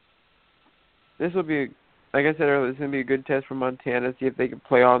 This will be, like I said earlier, this is going to be a good test for Montana, see if they can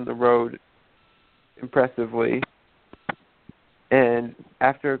play on the road impressively. And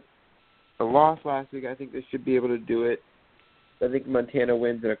after a loss last week, I think they should be able to do it. I think Montana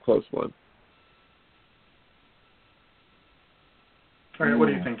wins in a close one. All right, what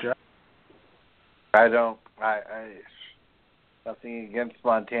do you think, Jeff? I nothing against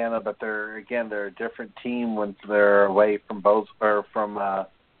Montana, but they're a different team when they're away from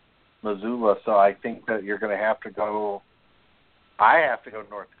Missoula. So I think that you're going to have to go. I have to go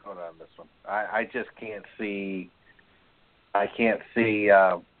North Dakota on this one. I just can't see. I can't see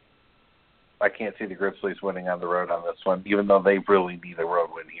the Grizzlies winning on the road on this one, even though they really need a road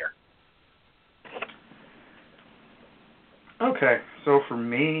win here. Okay, so for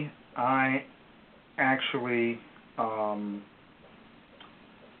me, I actually, I'm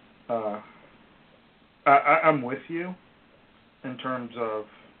with you in terms of,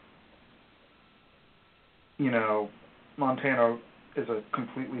 Montana is a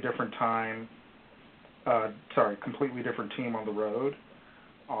completely different completely different team on the road.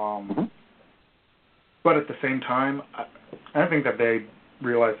 But at the same time, I think that they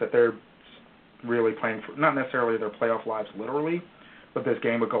realize that they're really playing for, not necessarily their playoff lives literally, but this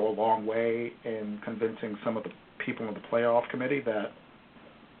game would go a long way in convincing some of the people in the playoff committee that,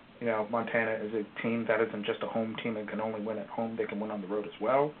 Montana is a team that isn't just a home team and can only win at home, they can win on the road as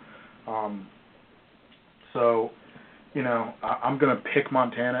well. I'm going to pick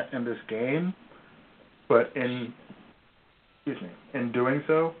Montana in this game, but in doing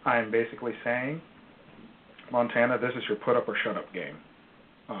so, I am basically saying, Montana, this is your put up or shut up game.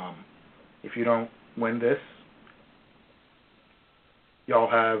 If you don't win this, y'all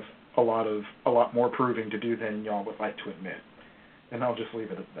have a lot more proving to do than y'all would like to admit. And I'll just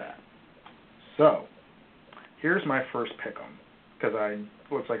leave it at that. So, here's my first pick 'em. because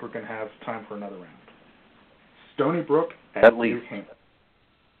it looks like we're going to have time for another round. Stony Brook at least. New Hampshire.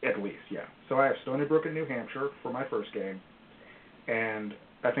 At least, yeah. So I have Stony Brook at New Hampshire for my first game, and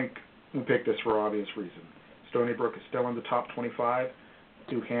I think we picked this for obvious reason. Stony Brook is still in the top 25.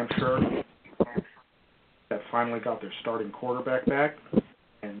 New Hampshire that finally got their starting quarterback back,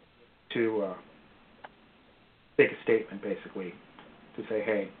 and to make a statement, basically, to say,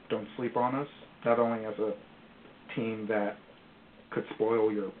 hey, don't sleep on us, not only as a team that could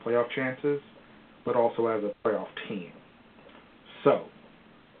spoil your playoff chances, but also as a playoff team. So,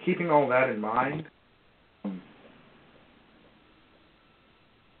 keeping all that in mind,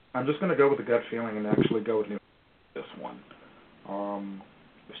 I'm just going to go with a gut feeling and actually go with New Hampshire this one.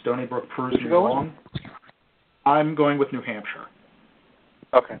 If Stony Brook proves me wrong, I'm going with New Hampshire.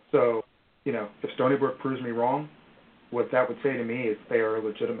 Okay. So, if Stony Brook proves me wrong, what that would say to me is they are a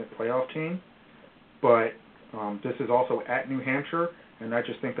legitimate playoff team, but this is also at New Hampshire, and I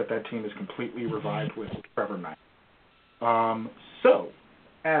just think that team is completely revived with Trevor Knight. So,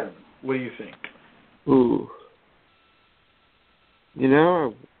 Adam, what do you think? Ooh.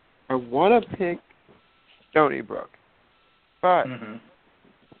 I want to pick Stony Brook, but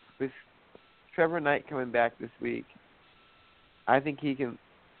with Trevor Knight coming back this week, I think he can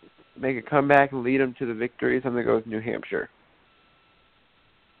make a comeback and lead them to the victories. I'm going to go with New Hampshire.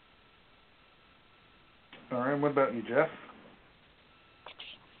 All right, what about you, Jeff?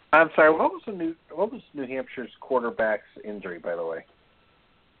 I'm sorry. What was New Hampshire's quarterback's injury, by the way?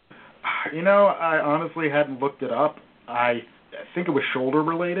 I honestly hadn't looked it up. I think it was shoulder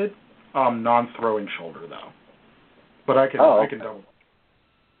related, non-throwing shoulder though. But I can double.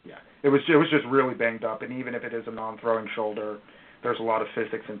 Yeah, it was just really banged up, and even if it is a non-throwing shoulder, there's a lot of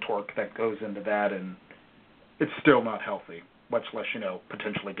physics and torque that goes into that, and it's still not healthy, much less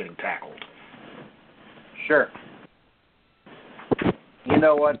potentially getting tackled. Sure. You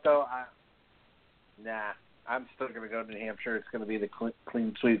know what though? I'm still going to go to New Hampshire. It's going to be the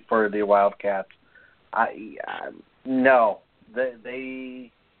clean sweep for the Wildcats. No,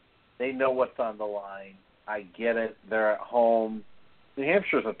 they know what's on the line. I get it. They're at home. New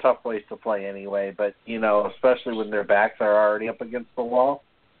Hampshire's a tough place to play anyway, but especially when their backs are already up against the wall.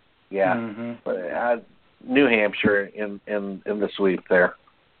 Yeah, but New Hampshire in the sweep there.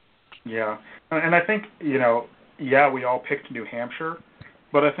 Yeah, and I think we all picked New Hampshire.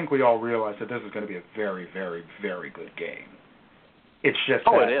 But I think we all realize that this is going to be a very, very, very good game. It's just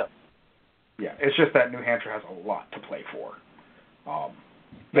it is. Yeah, it's just that New Hampshire has a lot to play for.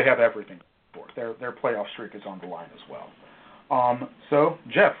 They have everything for it. Their playoff streak is on the line as well. So,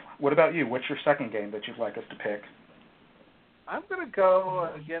 Jeff, what about you? What's your second game that you'd like us to pick? I'm going to go,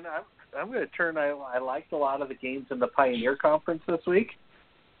 again, I'm going to turn, I liked a lot of the games in the Pioneer Conference this week.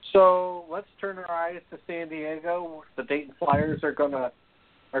 So let's turn our eyes to San Diego. The Dayton Flyers are going to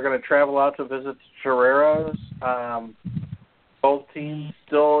travel out to visit the Toreros. Both teams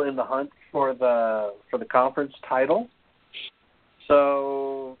still in the hunt for the conference title.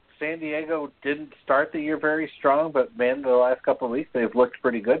 So San Diego didn't start the year very strong, but man, the last couple of weeks they've looked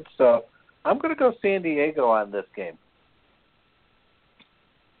pretty good. So I'm going to go San Diego on this game.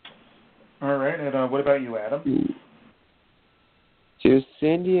 All right, and what about you, Adam? So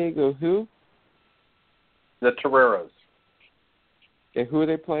San Diego who? The Toreros. Okay, who are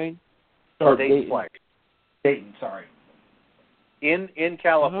they playing? Dayton Flyers. Dayton, sorry. In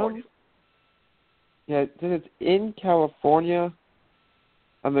California. Yeah, since it's in California,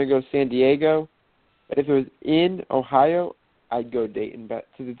 I'm going to go San Diego. But if it was in Ohio, I'd go Dayton. But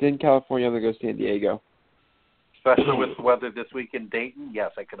since it's in California, I'm going to go San Diego. Especially with the weather this week in Dayton,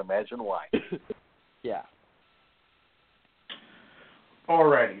 yes, I can imagine why. Yeah.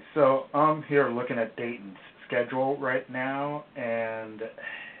 Alrighty, so I'm here looking at Dayton's schedule right now, and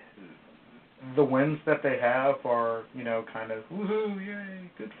the wins that they have are, kind of, woohoo, yay,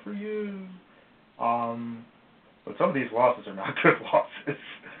 good for you. But some of these losses are not good losses.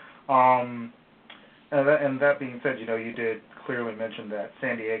 And that being said, you did clearly mention that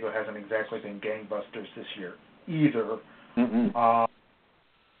San Diego hasn't exactly been gangbusters this year either.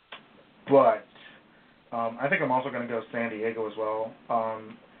 But I think I'm also going to go San Diego as well.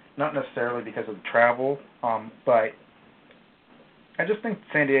 Not necessarily because of the travel, but I just think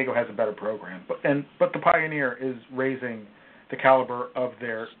San Diego has a better program. But the Pioneer is raising the caliber of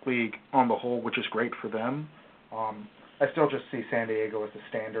their league on the whole, which is great for them. I still just see San Diego as the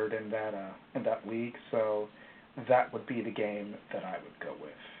standard in that league, so that would be the game that I would go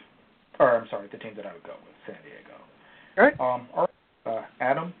with. Or I'm sorry, the team that I would go with, San Diego. All right.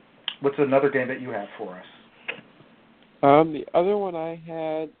 Adam, what's another game that you have for us? The other one I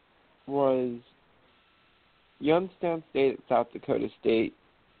had was Youngstown State at South Dakota State.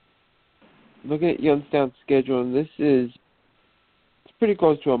 Looking at Youngstown's schedule, and it's pretty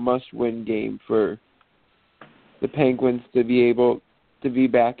close to a must-win game for the Penguins to be able to be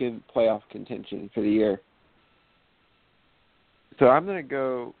back in playoff contention for the year. So I'm going to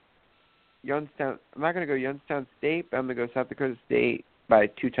go Youngstown. I'm not going to go Youngstown State, but I'm going to go South Dakota State by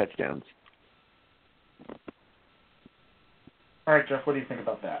 2 touchdowns. All right, Jeff, what do you think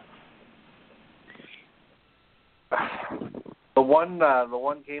about that? The one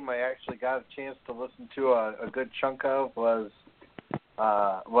game I actually got a chance to listen to a good chunk of was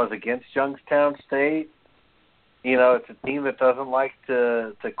against Youngstown State. You know, it's a team that doesn't like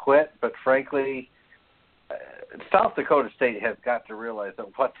to quit, but frankly, South Dakota State has got to realize that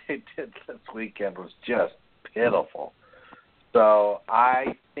what they did this weekend was just pitiful. So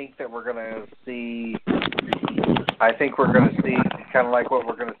I think that we're going to see kind of like what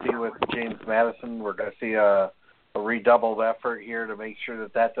we're going to see with James Madison. We're going to see a redoubled effort here to make sure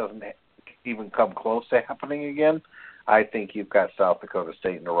that doesn't even come close to happening again. I think you've got South Dakota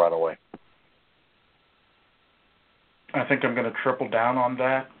State in a runaway. I think I'm going to triple down on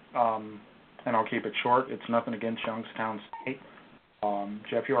that, and I'll keep it short. It's nothing against Youngstown State.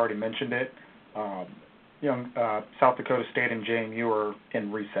 Jeff, you already mentioned it. South Dakota State and JMU are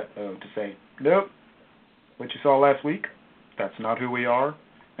in reset mode to say, nope, what you saw last week, that's not who we are.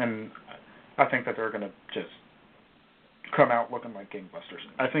 And I think that they're going to just come out looking like gangbusters.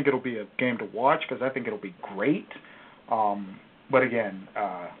 I think it'll be a game to watch because I think it'll be great. But again,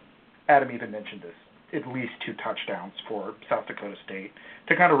 Adam even mentioned this, at least 2 touchdowns for South Dakota State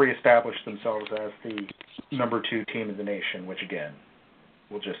to kind of reestablish themselves as the number 2 team in the nation, which again,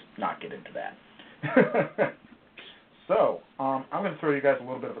 we'll just not get into that. So, I'm going to throw you guys a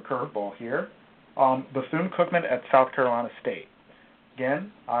little bit of a curveball here. Bethune-Cookman at South Carolina State.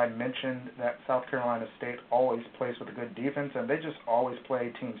 Again, I mentioned that South Carolina State always plays with a good defense, and they just always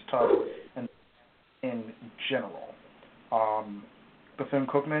play teams tough in general.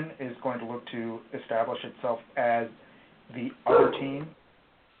 Bethune-Cookman is going to look to establish itself as the other team,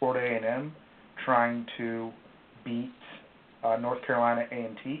 Florida A&M, trying to beat North Carolina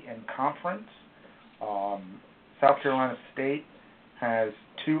A&T in conference. South Carolina State has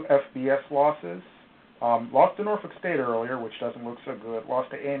 2 FBS losses. Lost to Norfolk State earlier, which doesn't look so good.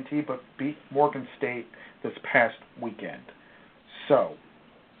 Lost to A&T, but beat Morgan State this past weekend. So,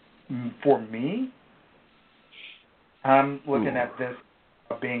 for me, I'm looking at this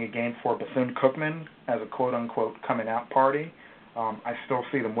being a game for Bethune-Cookman as a quote-unquote coming-out party. I still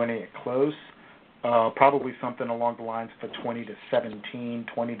see them winning it close. Probably something along the lines of a 20-17,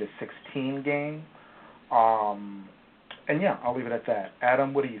 20-16 game. And yeah, I'll leave it at that.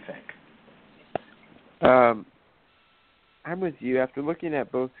 Adam, what do you think? I'm with you. After looking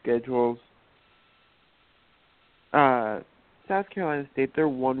at both schedules, South Carolina State, their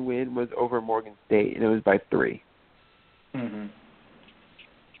one win was over Morgan State, and it was by 3. Mm-hmm.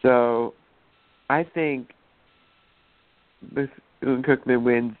 So, I think Bethune-Cookman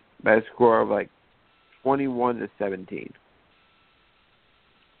wins by a score of like 21-17.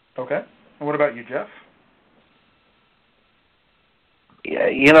 Okay. And what about you, Jeff? Yeah,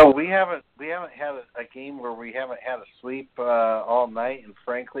 you know, we haven't had a game where we haven't had a sweep all night, and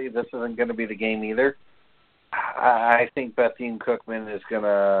frankly, this isn't going to be the game either. I think Bethune-Cookman is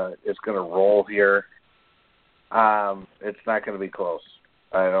gonna roll here. It's not going to be close.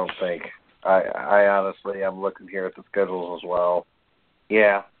 I don't think. I honestly, I'm looking here at the schedules as well.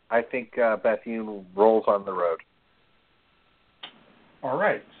 Yeah, I think Bethune rolls on the road. All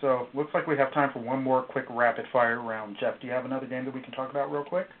right, so looks like we have time for one more quick rapid-fire round. Jeff, do you have another game that we can talk about real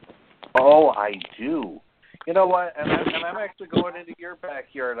quick? Oh, I do. You know what? And I'm actually going into your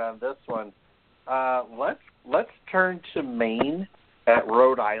backyard on this one. Let's turn to Maine at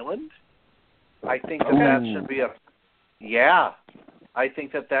Rhode Island. I think that should be I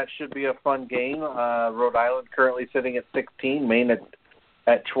think that should be a fun game. Rhode Island currently sitting at 16, Maine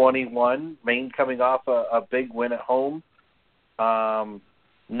at 21. Maine coming off a big win at home.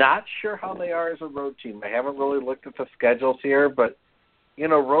 Not sure how they are as a road team. I haven't really looked at the schedules here, but, you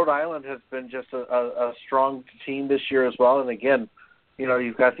know, Rhode Island has been just a strong team this year as well. And again, you know,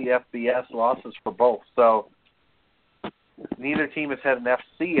 you've got the FBS losses for both. So neither team has had an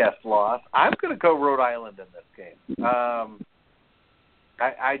FCS loss. I'm going to go Rhode Island in this game.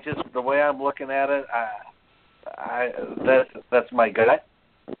 I just, the way I'm looking at it, that's my gut.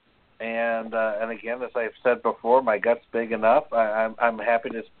 And again, as I've said before, my gut's big enough. I'm happy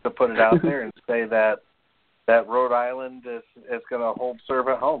to put it out there and say that Rhode Island is going to hold serve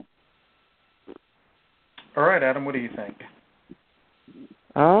at home. All right, Adam, what do you think?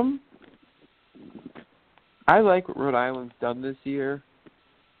 I like what Rhode Island's done this year.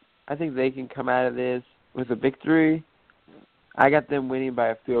 I think they can come out of this with a victory. I got them winning by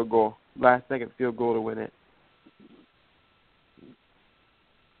a field goal, last-second field goal to win it.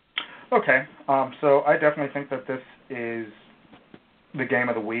 Okay, so I definitely think that this is the game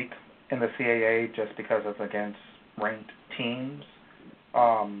of the week in the CAA just because it's against ranked teams.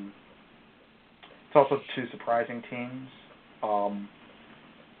 It's also two surprising teams.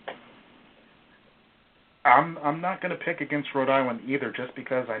 I'm not going to pick against Rhode Island either just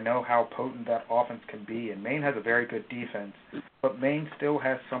because I know how potent that offense can be. And Maine has a very good defense, but Maine still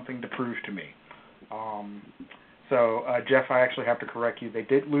has something to prove to me. So, Jeff, I actually have to correct you. They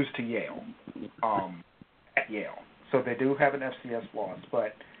did lose to Yale, at Yale. So they do have an FCS loss,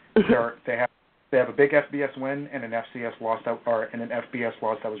 but they have a big FBS win and an FCS loss an FBS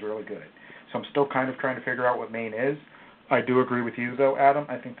loss that was really good. So I'm still kind of trying to figure out what Maine is. I do agree with you, though, Adam.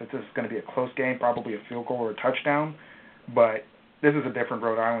 I think that this is going to be a close game, probably a field goal or a touchdown. But this is a different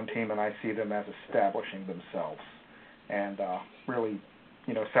Rhode Island team, and I see them as establishing themselves and really,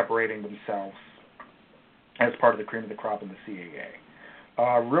 separating themselves as part of the cream of the crop in the CAA.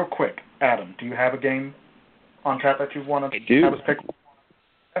 Real quick, Adam, do you have a game on tap that you want to have us pick?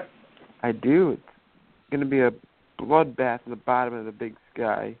 I do. It's going to be a bloodbath at the bottom of the Big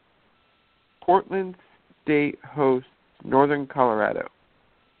Sky. Portland State hosts Northern Colorado.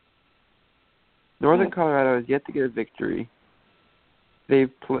 Northern Colorado has yet to get a victory. They've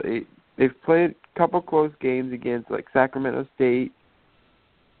played a couple close games against Sacramento State.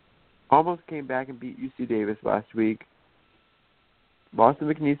 Almost came back and beat UC Davis last week. Lost to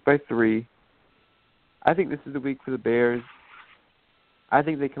McNeese by 3. I think this is the week for the Bears. I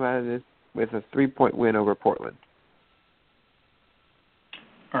think they come out of this with a 3-point win over Portland.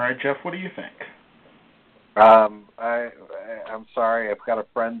 All right, Jeff, what do you think? I'm sorry. I've got a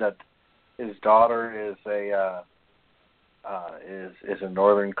friend that his daughter is a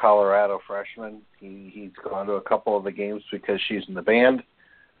Northern Colorado freshman. He's gone to a couple of the games because she's in the band.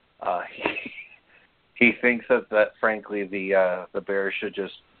 He thinks that frankly the Bears should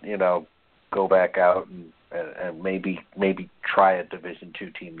just go back out and maybe try a Division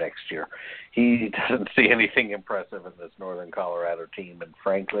II team next year. He doesn't see anything impressive in this Northern Colorado team, and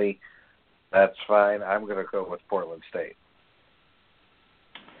frankly, that's fine. I'm going to go with Portland State.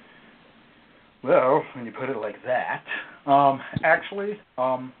 Well, when you put it like that, actually,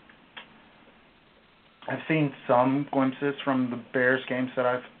 I've seen some glimpses from the Bears games that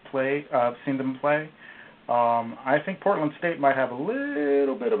I've seen them play. I think Portland State might have a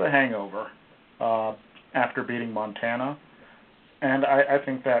little bit of a hangover after beating Montana. And I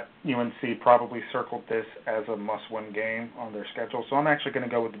think that UNC probably circled this as a must-win game on their schedule. So I'm actually going to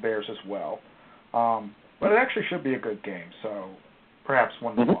go with the Bears as well. But it actually should be a good game, so perhaps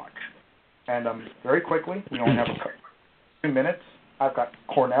one to watch. And very quickly, we only have 2 minutes. I've got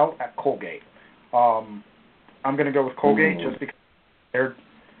Cornell at Colgate. I'm going to go with Colgate just because they're,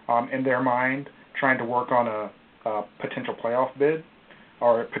 in their mind, trying to work on a potential playoff bid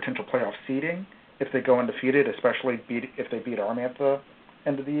or potential playoff seeding if they go undefeated, especially if they beat Army at the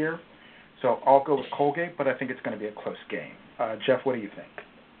end of the year. So I'll go with Colgate, but I think it's going to be a close game. Jeff, what do you think?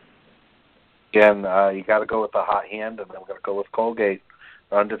 Again, you got to go with the hot hand, and I'm going to go with Colgate,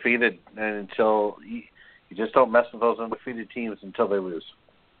 undefeated, and until you just don't mess with those undefeated teams until they lose.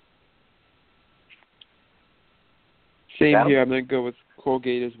 Same here. I'm going to go with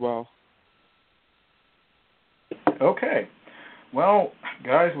Colgate as well. Okay. Well,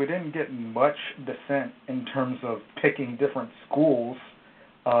 guys, we didn't get much dissent in terms of picking different schools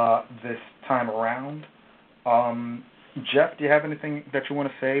this time around. Jeff, do you have anything that you want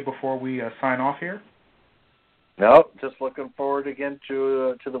to say before we sign off here? No, just looking forward again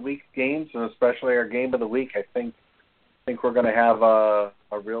to the week games, and especially our game of the week. I think we're going to have a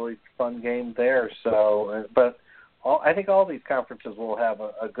really fun game there. So, but I think all these conferences will have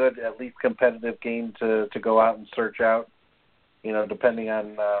a good, at least competitive game to go out and search out. Depending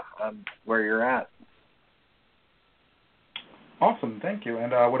on where you're at. Awesome, thank you.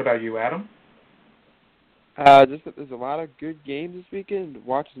 And what about you, Adam? Just that there's a lot of good games this weekend.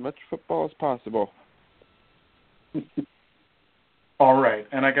 Watch as much football as possible. All right,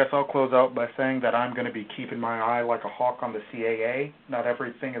 and I guess I'll close out by saying that I'm going to be keeping my eye like a hawk on the CAA. Not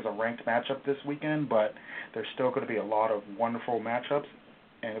everything is a ranked matchup this weekend, but there's still going to be a lot of wonderful matchups.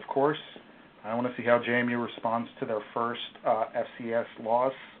 And, of course, I want to see how JMU responds to their first FCS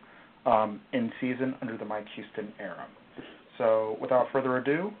loss in season under the Mike Houston era. So, without further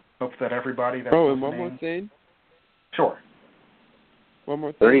ado, hope that everybody that's listening... and one more thing? Sure. One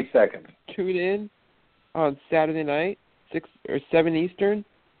more thing. 30 seconds. Tune in on Saturday night, 6 or 7 Eastern,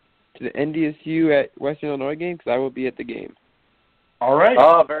 to the NDSU at Western Illinois game? Because I will be at the game. All right.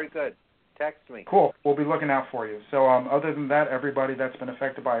 Oh, very good. Text me. Cool. We'll be looking out for you. So other than that, everybody that's been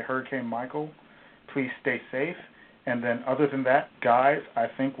affected by Hurricane Michael, please stay safe. And then other than that, guys, I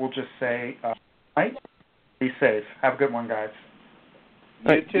think we'll just say night. Be safe. Have a good one, guys.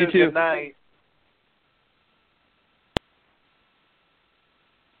 You too. Good night.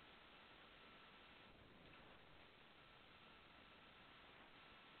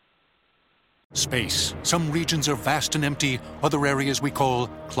 Space. Some regions are vast and empty, other areas we call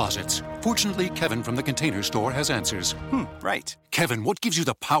closets. Fortunately, Kevin from the Container Store has answers. Right. Kevin, what gives you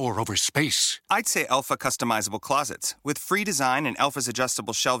the power over space? I'd say Alpha customizable closets. With free design and Alpha's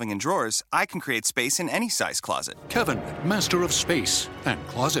adjustable shelving and drawers, I can create space in any size closet. Kevin, master of space and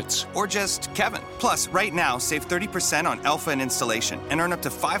closets. Or just Kevin. Plus, right now, save 30% on Alpha and installation and earn up to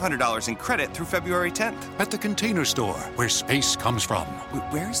 $500 in credit through February 10th. At the Container Store, where space comes from.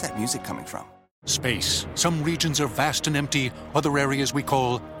 Where is that music coming from? Space. Some regions are vast and empty, other areas we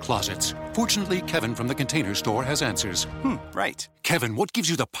call closets. Fortunately, Kevin from the Container Store has answers. Right. Kevin, what gives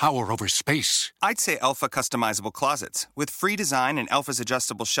you the power over space? I'd say Alpha customizable closets. With free design and Alpha's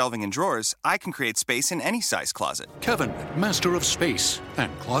adjustable shelving and drawers, I can create space in any size closet. Kevin, master of space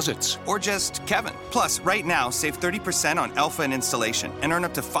and closets. Or just Kevin. Plus, right now, save 30% on Alpha and installation and earn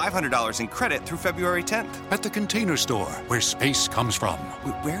up to $500 in credit through February 10th. At the Container Store, where space comes from.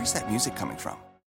 Where is that music coming from?